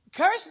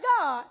 Curse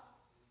God.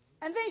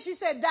 And then she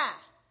said,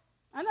 die.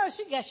 I know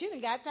she done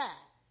got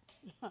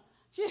tired.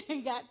 She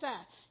done got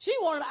tired. She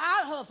wanted him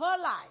out of her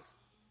life.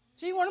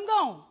 She wanted him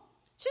gone.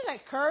 She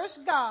said, curse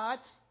God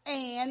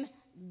and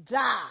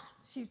die.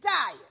 She's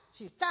tired.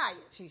 She's tired.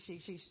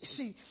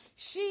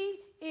 She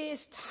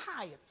is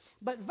tired.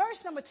 But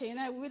verse number 10,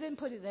 now we didn't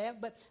put it there,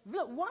 but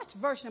look, watch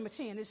verse number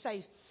 10. It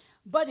says,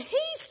 but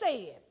he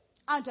said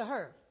unto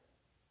her,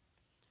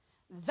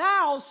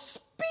 thou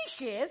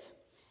speakest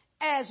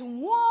as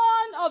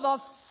one of the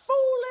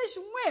foolish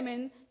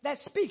women that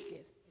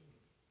speaketh.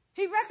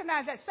 He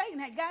recognized that Satan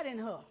had got in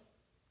her.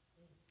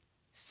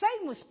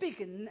 Satan was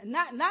speaking,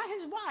 not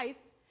his wife,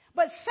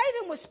 but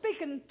Satan was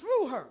speaking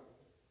through her.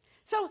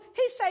 So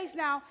he says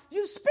now,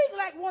 you speak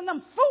like one of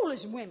them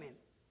foolish women.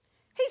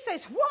 He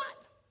says, what?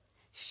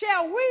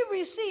 Shall we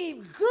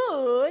receive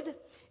good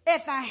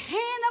at the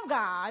hand of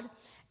God,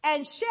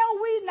 and shall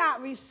we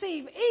not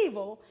receive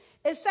evil?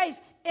 It says,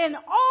 in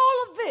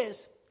all of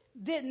this,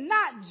 did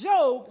not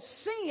Job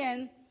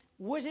sin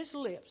with his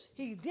lips?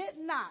 He did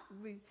not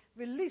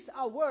release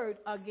a word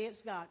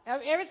against God.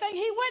 Everything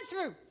he went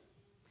through,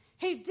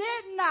 he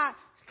did not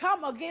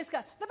come against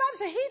God. The Bible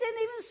says he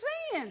didn't even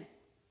sin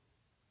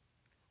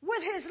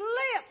with his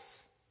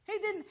lips.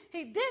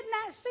 He did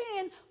not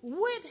sin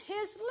with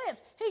his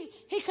lips.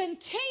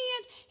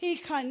 He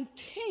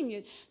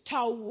continued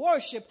to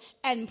worship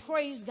and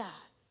praise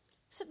God.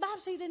 So the Bible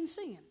says he didn't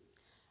sin.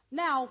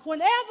 Now,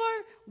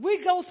 whenever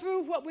we go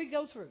through what we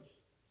go through,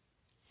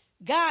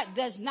 God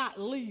does not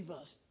leave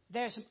us.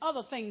 There's some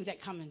other things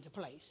that come into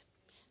place.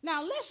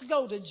 Now, let's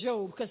go to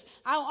Job, because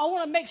I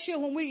want to make sure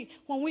when we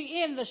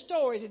end the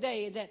story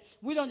today that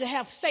we don't just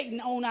have Satan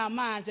on our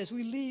minds as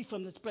we leave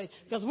from this place,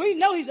 because we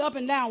know he's up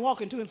and down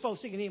walking to and fro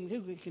seeking him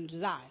who he can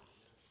desire.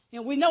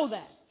 You know, we know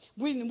that.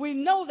 We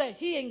know that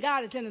he and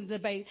God is in a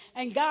debate,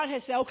 and God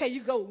has said, okay,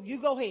 you go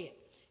ahead.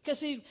 Because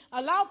he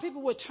allowed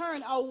people would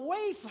turn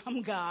away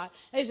from God.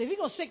 And he said, if you're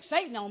going to stick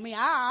Satan on me,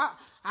 I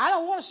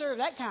don't want to serve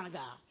that kind of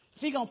God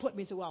if he's going to put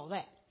me through all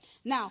that.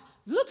 Now,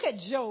 look at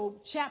Job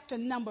chapter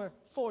number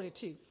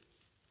 42.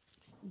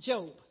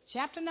 Job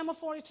chapter number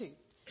 42.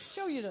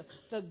 Show you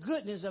the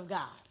goodness of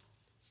God.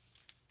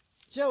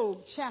 Job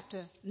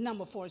chapter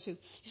number 42. You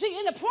see,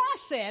 in the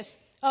process,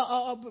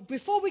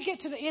 before we get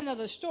to the end of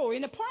the story,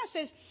 in the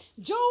process,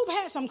 Job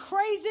had some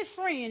crazy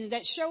friends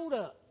that showed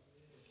up.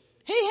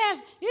 He has,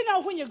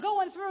 when you're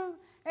going through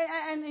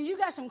and you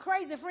got some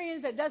crazy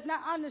friends that does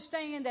not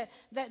understand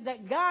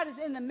that God is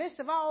in the midst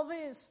of all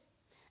this.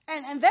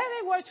 And there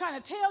they were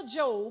trying to tell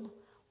Job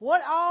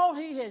what all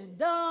he has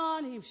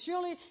done.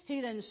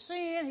 He done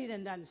sinned. He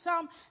done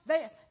some.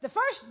 The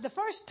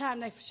first time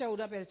they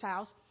showed up at his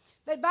house,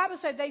 the Bible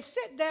said they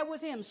sit there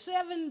with him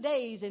 7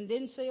 days and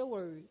didn't say a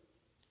word.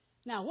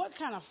 Now, what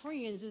kind of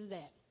friends is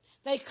that?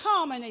 They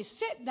come and they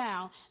sit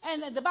down,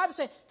 and the Bible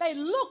said they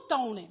looked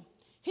on him.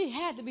 He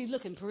had to be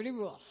looking pretty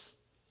rough.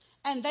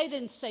 And they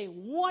didn't say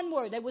one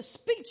word. They were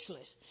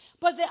speechless.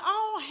 But they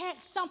all had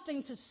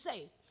something to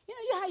say.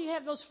 You know how you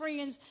have those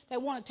friends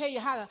that want to tell you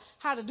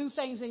how to do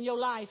things in your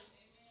life?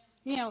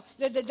 They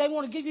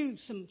want to give you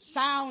some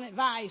sound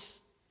advice.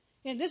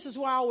 And this is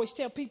why I always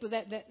tell people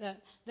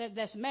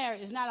that's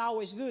married, it's not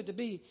always good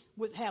to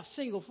have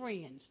single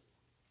friends.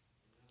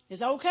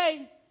 It's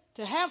okay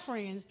to have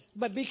friends,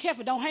 but be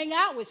careful. Don't hang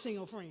out with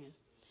single friends.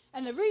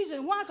 And the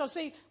reason why, because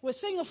see, with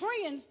single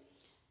friends,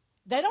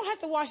 they don't have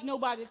to wash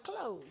nobody's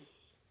clothes.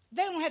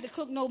 They don't have to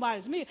cook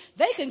nobody's meal.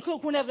 They can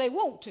cook whenever they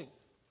want to.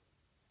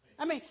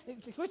 I mean,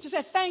 what you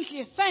said, thank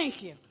you.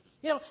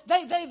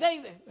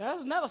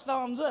 That's another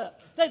thumbs up.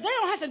 They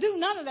don't have to do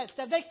none of that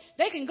stuff.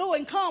 They can go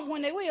and come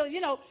when they will,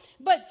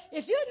 But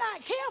if you're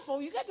not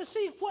careful, you got to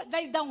see what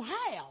they don't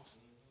have.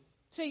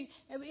 See,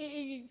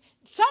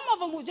 some of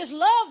them would just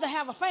love to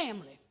have a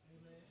family.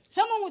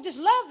 Someone would just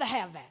love to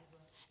have that.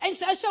 And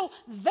so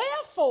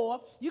therefore,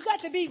 you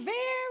got to be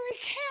very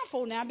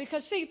careful now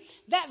because, see,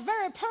 that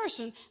very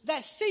person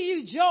that see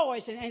you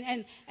joyous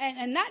and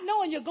not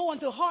knowing you're going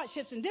through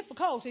hardships and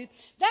difficulties,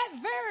 that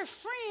very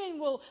friend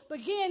will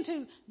begin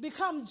to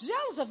become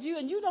jealous of you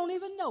and you don't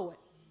even know it.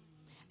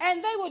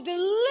 And they will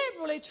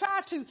deliberately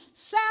try to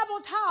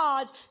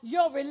sabotage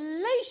your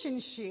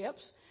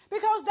relationships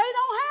because they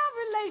don't have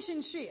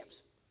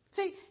relationships.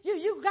 See,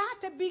 you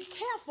got to be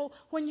careful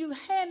when you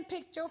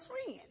handpick your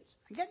friends.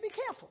 You got to be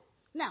careful.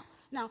 Now,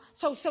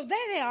 so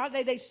there they are.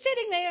 They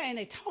sitting there and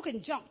they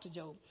talking junk to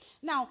Job.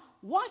 Now,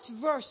 watch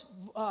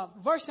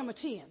verse number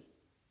 10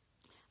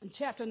 in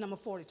chapter number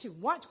 42.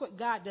 Watch what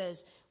God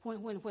does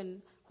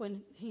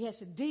when he has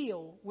to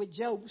deal with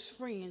Job's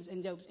friends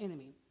and Job's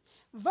enemy.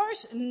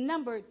 Verse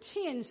number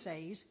 10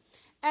 says,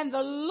 "And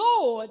the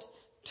Lord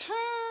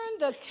turned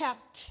the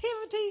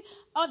captivity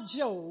of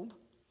Job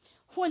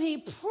when he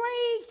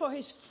prayed for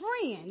his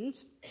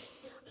friends.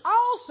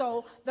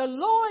 Also, the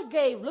Lord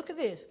gave," look at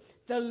this,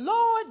 "the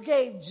Lord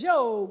gave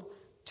Job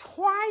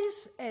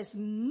twice as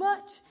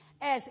much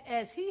as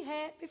he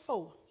had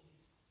before."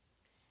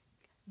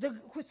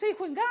 See,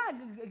 when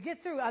God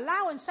gets through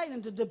allowing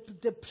Satan to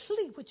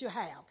deplete what you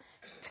have,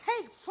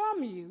 take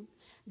from you,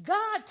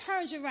 God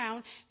turns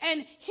around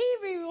and he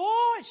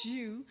rewards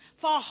you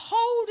for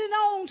holding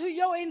on to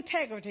your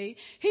integrity.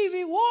 He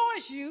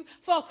rewards you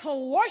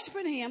for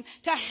worshiping him,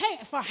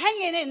 for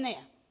hanging in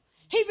there.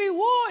 He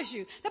rewards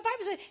you. The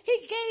Bible says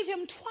he gave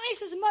him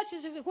twice as much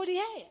as what he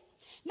had.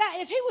 Now,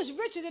 if he was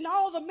richer than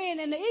all the men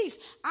in the East,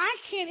 I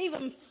can't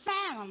even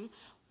fathom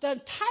the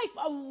type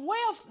of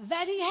wealth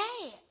that he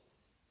had.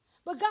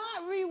 But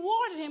God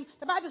rewarded him,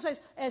 the Bible says,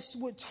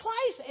 with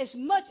twice as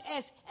much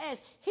as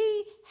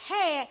he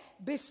had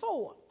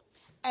before.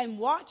 And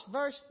watch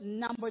verse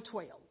number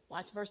 12.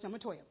 Watch verse number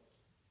 12.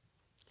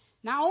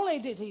 Not only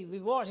did he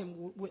reward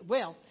him with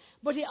wealth,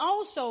 but he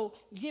also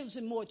gives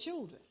him more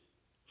children.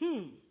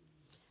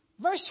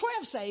 Verse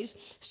 12 says,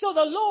 "So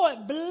the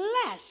Lord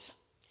blessed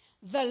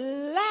the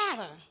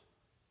latter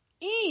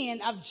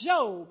end of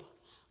Job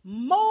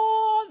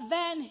more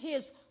than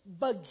his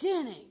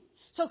beginning."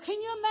 So can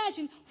you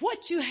imagine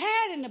what you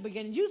had in the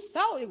beginning? You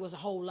thought it was a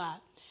whole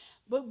lot.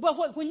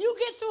 But when you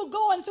get through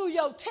going through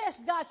your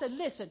test, God said,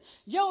 listen,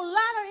 your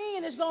latter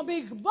end is going to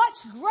be much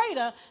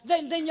greater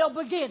than your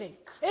beginning.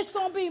 It's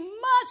going to be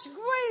much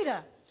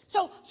greater.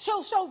 So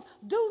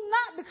do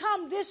not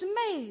become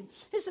dismayed.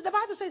 He said, the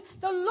Bible says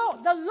the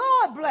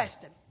Lord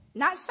blessed him,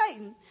 not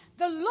Satan.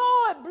 The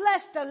Lord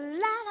blessed the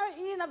latter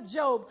end of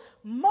Job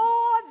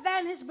more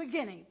than his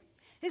beginning.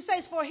 It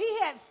says, for he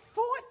had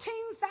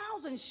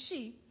 14,000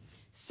 sheep,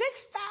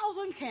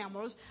 6,000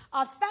 camels,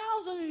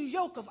 1,000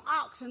 yoke of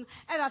oxen,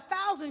 and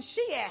 1,000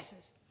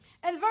 she-asses.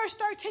 And verse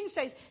 13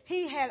 says,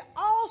 he had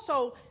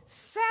also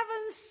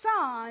 7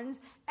 sons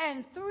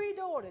and 3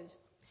 daughters.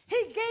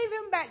 He gave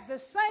him back the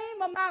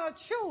same amount of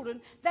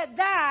children that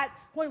died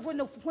when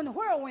the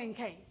whirlwind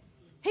came.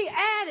 He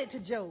added to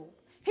Job.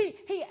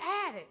 He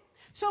added.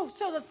 So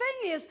the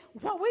thing is,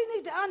 what we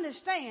need to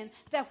understand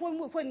that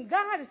when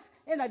God is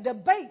in a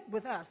debate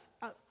with us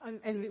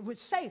and with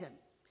Satan,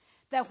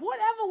 that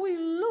whatever we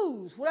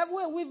lose,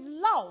 whatever we've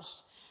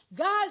lost,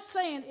 God's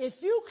saying, if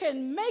you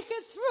can make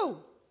it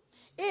through,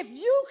 if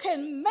you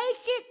can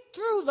make it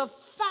through the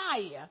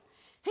fire,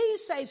 he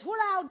says, what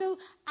I'll do,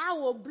 I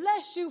will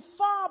bless you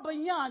far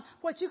beyond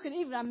what you can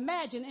even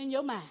imagine in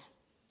your mind.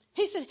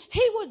 He said,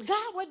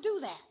 God would do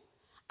that.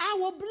 I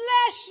will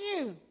bless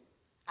you.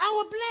 I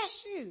will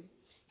bless you.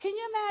 Can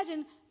you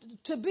imagine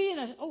to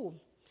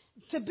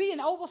be in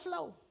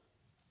overflow?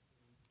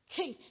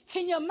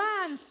 Can your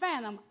mind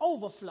fathom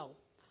overflow?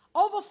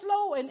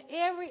 Overflow in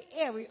every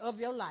area of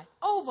your life.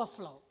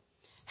 Overflow.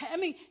 I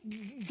mean,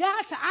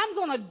 God said, I'm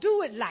going to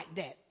do it like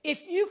that. If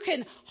you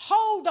can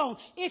hold on,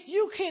 if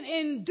you can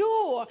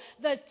endure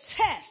the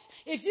test,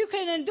 if you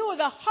can endure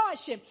the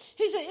hardship.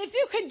 He said, if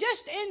you can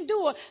just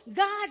endure,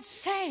 God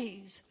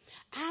says,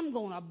 I'm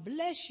going to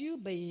bless you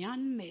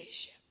beyond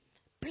measure.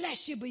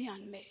 Bless you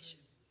beyond measure.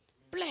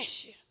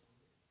 Bless you.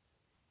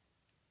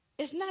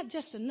 It's not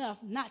just enough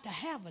not to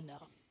have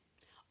enough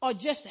or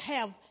just to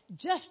have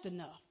just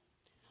enough.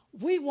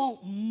 We want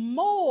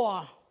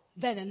more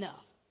than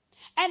enough.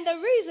 And the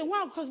reason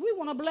why, because we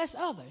want to bless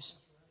others.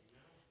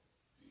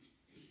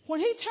 When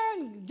he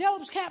turned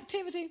Job's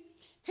captivity,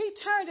 he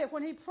turned it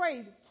when he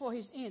prayed for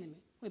his enemy,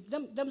 with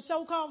them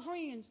so-called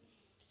friends.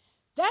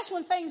 That's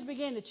when things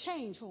began to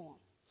change for him.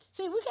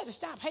 See, we got to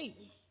stop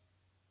hating.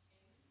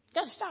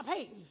 Got to stop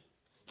hating.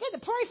 Got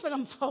to pray for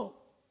them folk.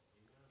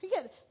 You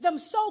got them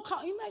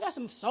so-called, you may got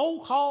some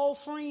so-called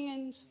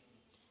friends.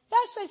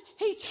 That says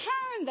he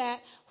turned that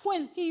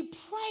when he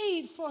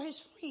prayed for his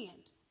friend.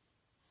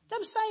 Them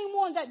same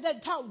ones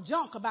that talked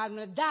junk about him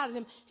and doubted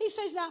him. He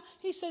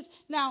says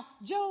now,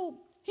 Job,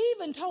 he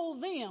even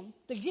told them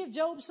to give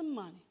Job some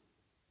money.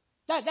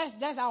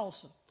 That's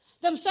awesome.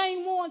 Them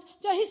same ones,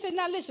 he said,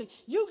 now listen,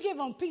 you give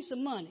them a piece of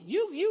money.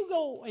 You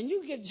go and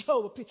you give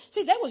Job a piece.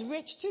 See, they was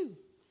rich too.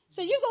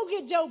 So you go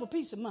give Job a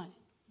piece of money.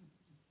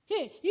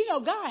 Here, you know,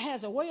 God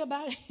has a way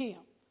about him.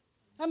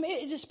 I mean,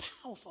 it's just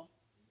powerful.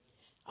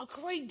 A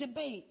great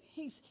debate.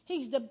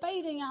 He's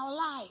debating our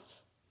life.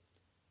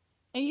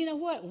 And you know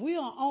what? We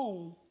are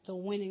on the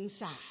winning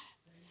side.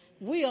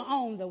 We are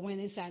on the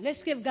winning side.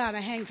 Let's give God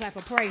a hand clap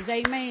of praise.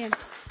 Amen.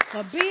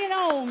 For being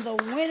on the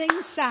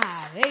winning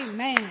side.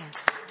 Amen.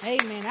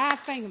 Amen. I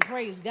thank and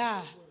praise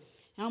God.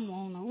 I'm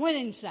on the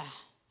winning side.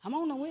 I'm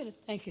on the winning.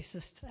 Thank you,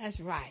 sister. That's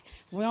right.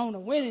 We're on the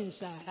winning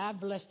side. I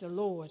bless the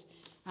Lord.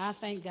 I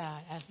thank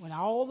God. When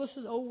all this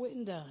is over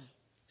and done,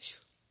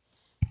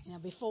 now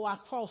before I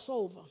cross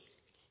over,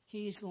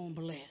 He's going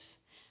to bless.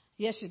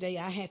 Yesterday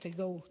I had to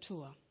go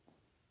to a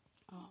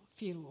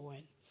funeral,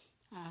 and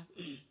I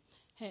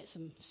had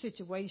some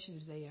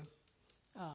situations there